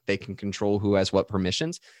thing. They can control who has what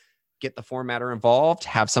permissions, get the formatter involved,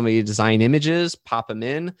 have somebody design images, pop them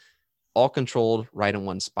in, all controlled right in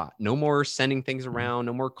one spot. No more sending things around,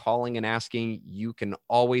 no more calling and asking. You can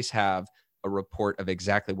always have a report of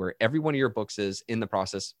exactly where every one of your books is in the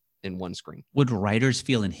process in one screen. Would writers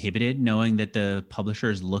feel inhibited knowing that the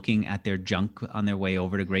publisher is looking at their junk on their way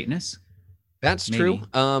over to greatness? That's true.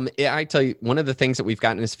 I tell you, one of the things that we've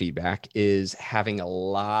gotten as feedback is having a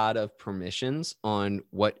lot of permissions on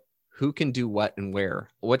who can do what and where.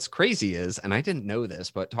 What's crazy is, and I didn't know this,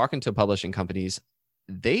 but talking to publishing companies,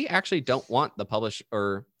 they actually don't want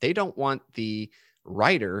they don't want the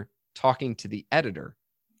writer talking to the editor.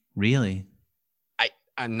 Really?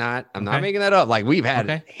 I'm not making that up. Like, we've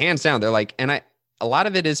had hands down. They're like, a lot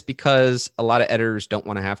of it is because a lot of editors don't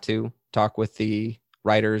want to have to talk with the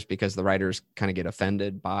writers, because the writers kind of get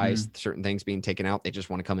offended by certain things being taken out. They just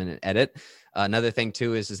want to come in and edit. Another thing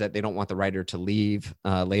too is that they don't want the writer to leave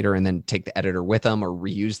later and then take the editor with them, or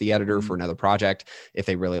reuse the editor for another project if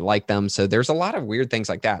they really like them. So there's a lot of weird things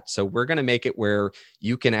like that. So we're going to make it where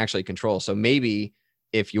you can actually control. So maybe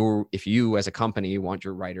if you as a company want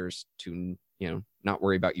your writers to, not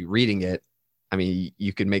worry about you reading it, I mean,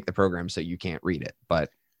 you could make the program so you can't read it, but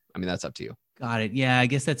I mean, that's up to you. Got it. Yeah, I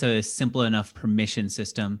guess that's a simple enough permission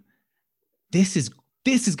system. This is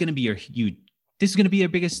going to be your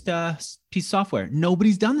biggest piece of software.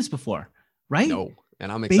 Nobody's done this before, right? No,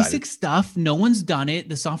 and I'm excited. Basic stuff. No one's done it.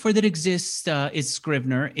 The software that exists is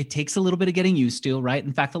Scrivener. It takes a little bit of getting used to, right?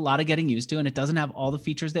 In fact, a lot of getting used to, and it doesn't have all the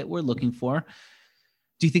features that we're looking for.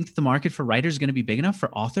 Do you think that the market for writers is going to be big enough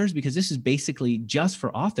for authors? Because this is basically just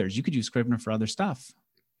for authors. You could use Scrivener for other stuff.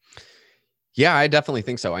 Yeah, I definitely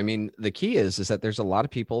think so. I mean, the key is that there's a lot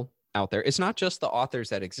of people out there. It's not just the authors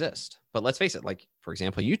that exist, but let's face it. Like, for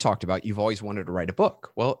example, you talked about, you've always wanted to write a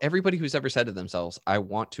book. Well, everybody who's ever said to themselves, I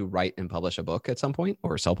want to write and publish a book at some point,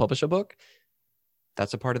 or self-publish a book,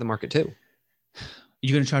 that's a part of the market too.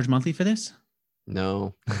 You going to charge monthly for this?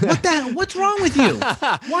 No. What's wrong with you?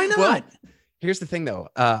 Why not? Well, here's the thing though.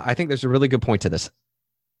 I think there's a really good point to this.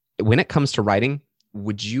 When it comes to writing,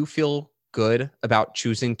 would you feel good about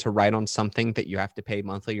choosing to write on something that you have to pay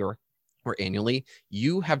monthly or annually?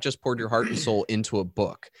 You have just poured your heart and soul into a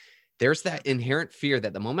book. There's that inherent fear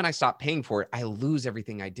that the moment I stop paying for it, I lose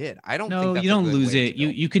everything I did. I don't think that's you don't lose it.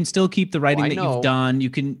 You can still keep the writing that you've done.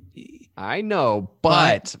 You can. I know,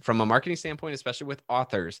 but from a marketing standpoint, especially with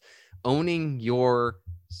authors, owning your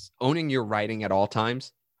writing at all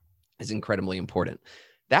times is incredibly important.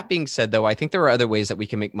 That being said, though, I think there are other ways that we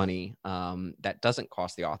can make money that doesn't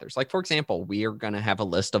cost the authors. Like, for example, we are going to have a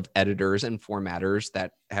list of editors and formatters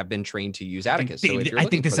that have been trained to use Atticus. I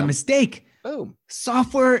think there's a mistake. Boom.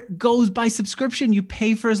 Software goes by subscription. You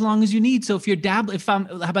pay for as long as you need. So if you're how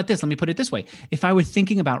about this? Let me put it this way. If I were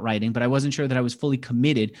thinking about writing, but I wasn't sure that I was fully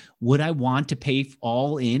committed, would I want to pay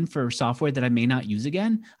all in for software that I may not use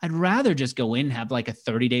again? I'd rather just go in, have like a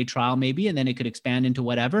 30-day trial maybe, and then it could expand into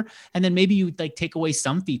whatever. And then maybe you like take away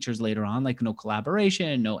some features later on, like no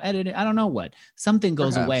collaboration, no editing. I don't know what. Something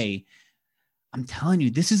goes away. I'm telling you,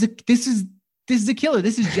 this is a killer.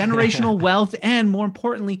 This is generational wealth. And more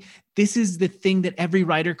importantly, this is the thing that every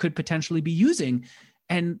writer could potentially be using.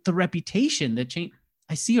 And the reputation that change.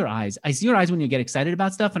 I see your eyes. I see your eyes when you get excited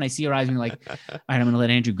about stuff. And I see your eyes when you're like, all right, I'm going to let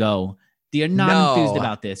Andrew go. You're not enthused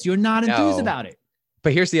about this. You're not enthused about it.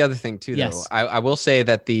 But here's the other thing too, though. Yes. I will say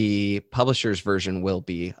that the publisher's version will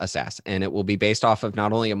be a SaaS, and it will be based off of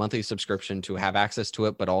not only a monthly subscription to have access to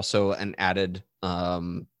it, but also an added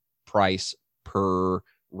price per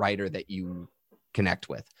writer that you connect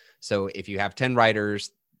with. So if you have 10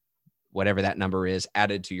 writers, whatever that number is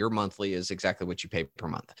added to your monthly is exactly what you pay per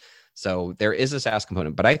month. So there is a SaaS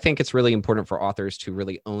component, but I think it's really important for authors to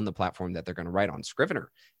really own the platform that they're going to write on.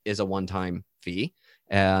 Scrivener is a one-time fee,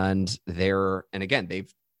 and again,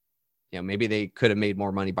 they've, maybe they could have made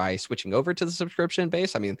more money by switching over to the subscription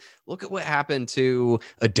base. I mean, look at what happened to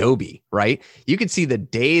Adobe, right? You could see the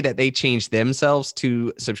day that they changed themselves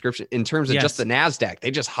to subscription in terms of just the NASDAQ,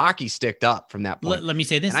 they just hockey sticked up from that point. Let me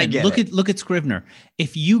say this. Look at Scrivener.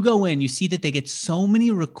 If you go in, you see that they get so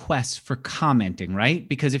many requests for commenting, right?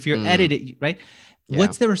 Because if you're edited, right? Yeah.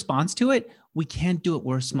 What's the response to it? We can't do it.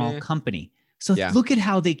 We're a small company. So look at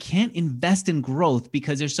how they can't invest in growth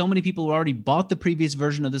because there's so many people who already bought the previous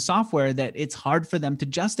version of the software that it's hard for them to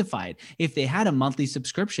justify it. If they had a monthly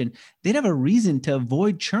subscription, they'd have a reason to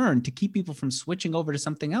avoid churn, to keep people from switching over to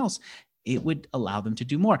something else. It would allow them to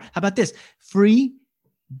do more. How about this? Free,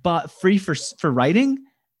 but free for writing.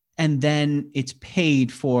 And then it's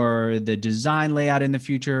paid for the design layout in the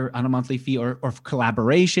future on a monthly fee or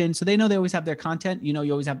collaboration. So they know they always have their content. You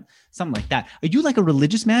always have something like that. Are you like a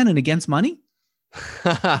religious man and against money?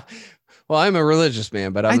 Well, I'm a religious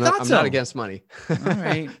man, but I'm not against money. All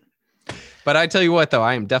right. But I tell you what, though,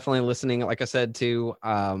 I am definitely listening. Like I said, to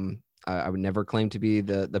I would never claim to be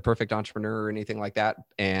the perfect entrepreneur or anything like that,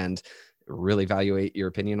 and really evaluate your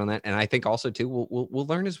opinion on that. And I think also too, we'll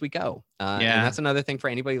learn as we go. And that's another thing for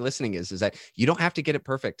anybody listening is that you don't have to get it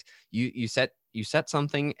perfect. You set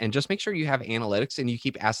something and just make sure you have analytics and you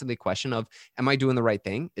keep asking the question of, am I doing the right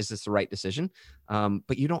thing? Is this the right decision?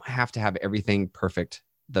 But you don't have to have everything perfect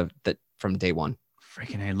from day one.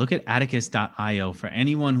 Freaking hey, look at Atticus.io for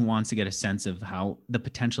anyone who wants to get a sense of how the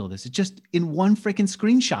potential of this. It's just in one freaking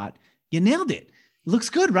screenshot. You nailed it. Looks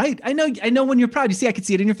good, right? I know when you're proud. You see, I can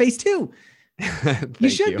see it in your face too. You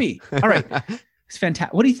should be. All right. It's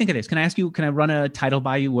fantastic. What do you think of this? Can I run a title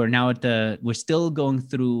by you? We're still going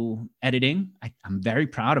through editing. I'm very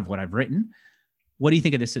proud of what I've written. What do you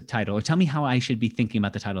think of this title? Or tell me how I should be thinking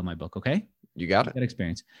about the title of my book. Okay. You got it. That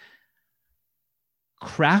experience.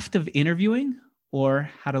 Craft of interviewing or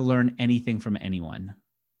how to learn anything from anyone.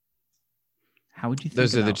 How would you think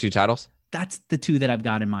those are the two titles? That's the two that I've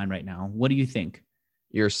got in mind right now. What do you think?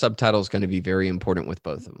 Your subtitle is going to be very important with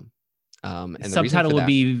both of them. And the subtitle will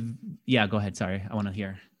be, yeah, go ahead. Sorry. I want to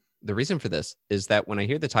hear. The reason for this is that when I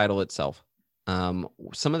hear the title itself, some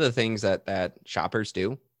of the things that shoppers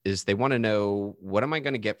do is they want to know, what am I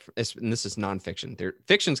going to get? And this is nonfiction.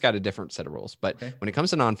 Fiction's got a different set of rules, but when it comes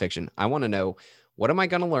to nonfiction, I want to know, what am I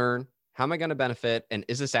going to learn? How am I going to benefit? And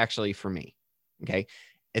is this actually for me? Okay.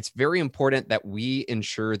 It's very important that we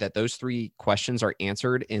ensure that those three questions are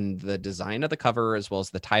answered in the design of the cover, as well as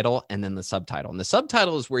the title and then the subtitle. And the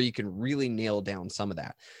subtitle is where you can really nail down some of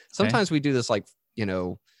that. Sometimes we do this like,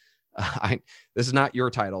 this is not your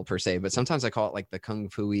title per se, but sometimes I call it like the Kung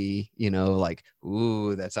Fu-y, like,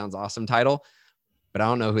 ooh, that sounds awesome title, but I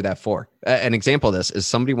don't know who that for. An example of this is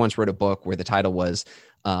somebody once wrote a book where the title was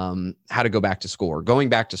How to Go Back to School or Going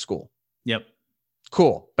Back to School. Yep.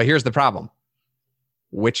 Cool. But here's the problem.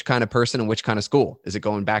 Which kind of person and which kind of school? Is it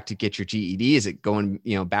going back to get your GED? Is it going,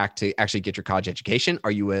 back to actually get your college education?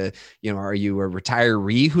 Are you a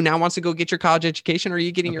retiree who now wants to go get your college education? Or are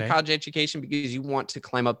you getting your college education because you want to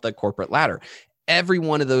climb up the corporate ladder? Every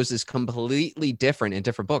one of those is completely different in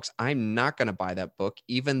different books. I'm not going to buy that book,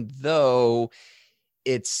 even though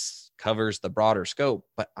it's covers the broader scope,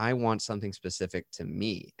 but I want something specific to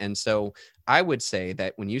me. And so I would say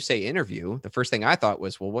that when you say interview, the first thing I thought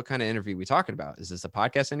was, well, what kind of interview are we talking about? Is this a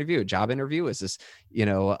podcast interview, a job interview? Is this,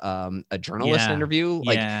 a journalist interview?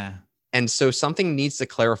 And so something needs to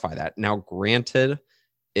clarify that. Now, granted,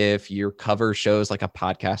 if your cover shows like a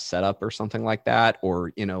podcast setup or something like that,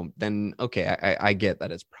 or, then, okay, I get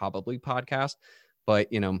that it's probably podcast, but,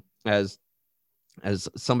 as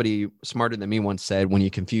somebody smarter than me once said, when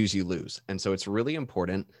you confuse, you lose. And so it's really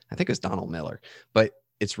important. I think it's Donald Miller, but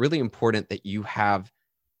it's really important that you have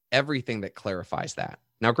everything that clarifies that.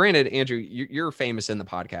 Now, granted, Andrew, you're famous in the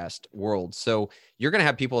podcast world, so you're going to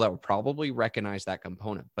have people that will probably recognize that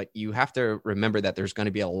component, but you have to remember that there's going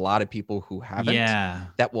to be a lot of people who haven't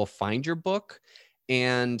that will find your book.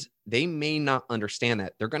 And they may not understand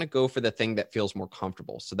that. They're going to go for the thing that feels more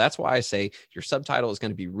comfortable. So that's why I say your subtitle is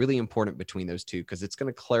going to be really important between those two, because it's going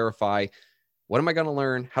to clarify, what am I going to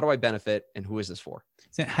learn? How do I benefit? And who is this for?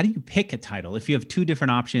 So how do you pick a title? If you have two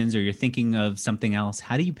different options or you're thinking of something else,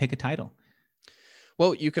 how do you pick a title?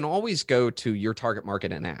 Well, you can always go to your target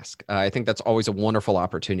market and ask. I think that's always a wonderful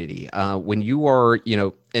opportunity. When you are,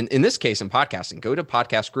 in this case, in podcasting, go to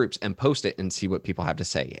podcast groups and post it and see what people have to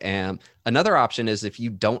say. And another option is, if you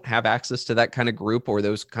don't have access to that kind of group or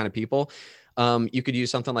those kind of people, you could use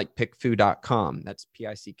something like pickfu.com. That's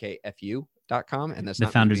pickfu.com. And that's the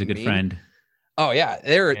founder's a good friend. Oh yeah,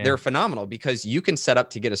 they're phenomenal, because you can set up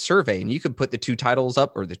to get a survey and you can put the two titles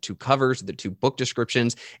up, or the two covers, the two book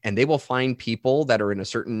descriptions, and they will find people that are in a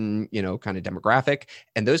certain, kind of demographic.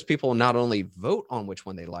 And those people not only vote on which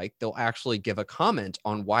one they like, they'll actually give a comment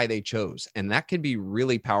on why they chose. And that can be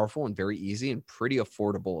really powerful and very easy and pretty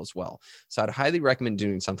affordable as well. So I'd highly recommend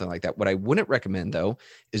doing something like that. What I wouldn't recommend, though,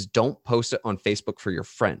 is don't post it on Facebook for your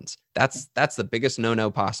friends. That's the biggest no-no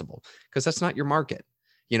possible, because that's not your market.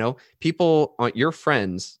 People, your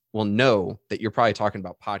friends will know that you're probably talking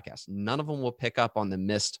about podcasts. None of them will pick up on the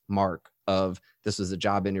missed mark of this is a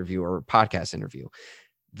job interview or a podcast interview.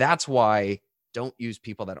 That's why don't use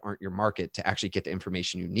people that aren't your market to actually get the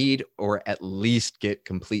information you need, or at least get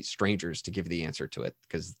complete strangers to give you the answer to it,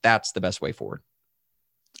 because that's the best way forward.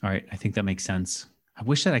 All right. I think that makes sense. I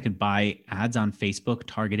wish that I could buy ads on Facebook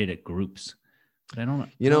targeted at groups, but I don't know.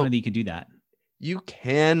 I don't know that you could do that. You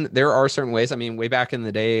can. There are certain ways. I mean, way back in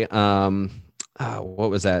the day, what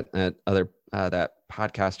was that? That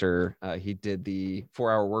podcaster, he did the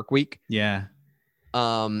 4-Hour Work Week. Yeah.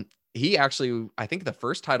 He actually, I think the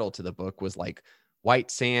first title to the book was like White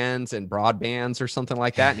Sands and Broadbands or something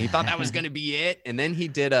like that. And he thought that was going to be it. And then he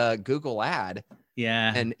did a Google ad.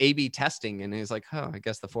 Yeah. And A/B testing. And he's like, I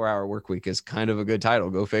guess the 4-Hour Work Week is kind of a good title.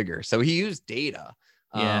 Go figure. So he used data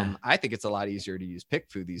Yeah. I think it's a lot easier to use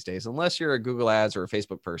PickFood these days. Unless you're a Google Ads or a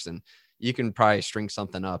Facebook person, you can probably string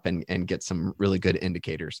something up and get some really good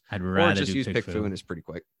indicators. I'd rather or just do use PickFood. PickFood and it's pretty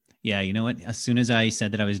quick. Yeah, you know what? As soon as I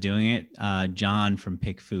said that I was doing it, John from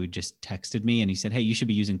PickFood just texted me and he said, "Hey, you should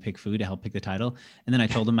be using PickFood to help pick the title." And then I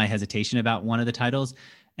told him my hesitation about one of the titles,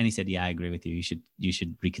 and he said, "Yeah, I agree with you. You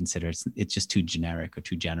should reconsider. It's just too generic or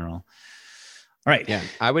too general." All right. Yeah,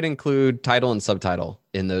 I would include title and subtitle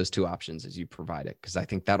in those two options as you provide it, because I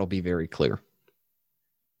think that'll be very clear.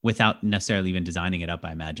 Without necessarily even designing it up,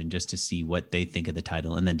 I imagine, just to see what they think of the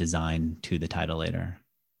title and then design to the title later.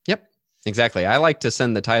 Yep. Exactly. I like to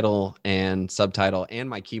send the title and subtitle and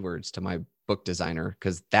my keywords to my book designer,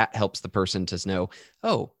 because that helps the person to know,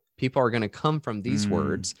 oh, people are going to come from these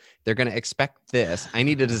words. They're going to expect this. I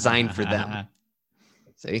need a design for them.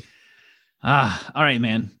 See? All right,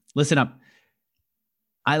 man. Listen up.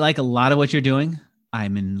 I like a lot of what you're doing.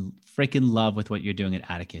 I'm in freaking love with what you're doing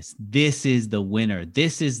at Atticus. This is the winner.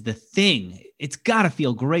 This is the thing. It's got to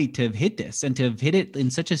feel great to have hit this and to have hit it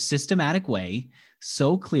in such a systematic way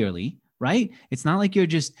so clearly. Right? It's not like you're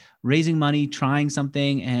just raising money, trying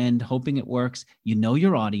something and hoping it works. You know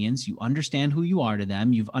your audience. You understand who you are to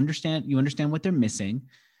them. You understand what they're missing.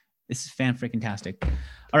 This is fan-freaking-tastic.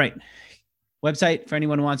 All right. Website for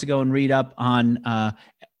anyone who wants to go and read up on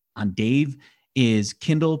Dave is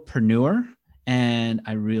Kindlepreneur. And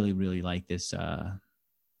I really, really like this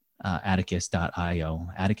Atticus.io.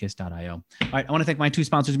 Atticus.io. All right. I want to thank my two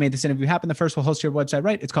sponsors who made this interview happen. The first will host your website,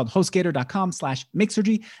 right? It's called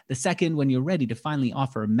HostGator.com/Mixergy. The second, when you're ready to finally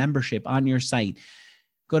offer a membership on your site,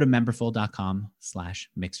 go to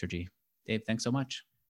memberful.com/Mixergy. Dave, thanks so much.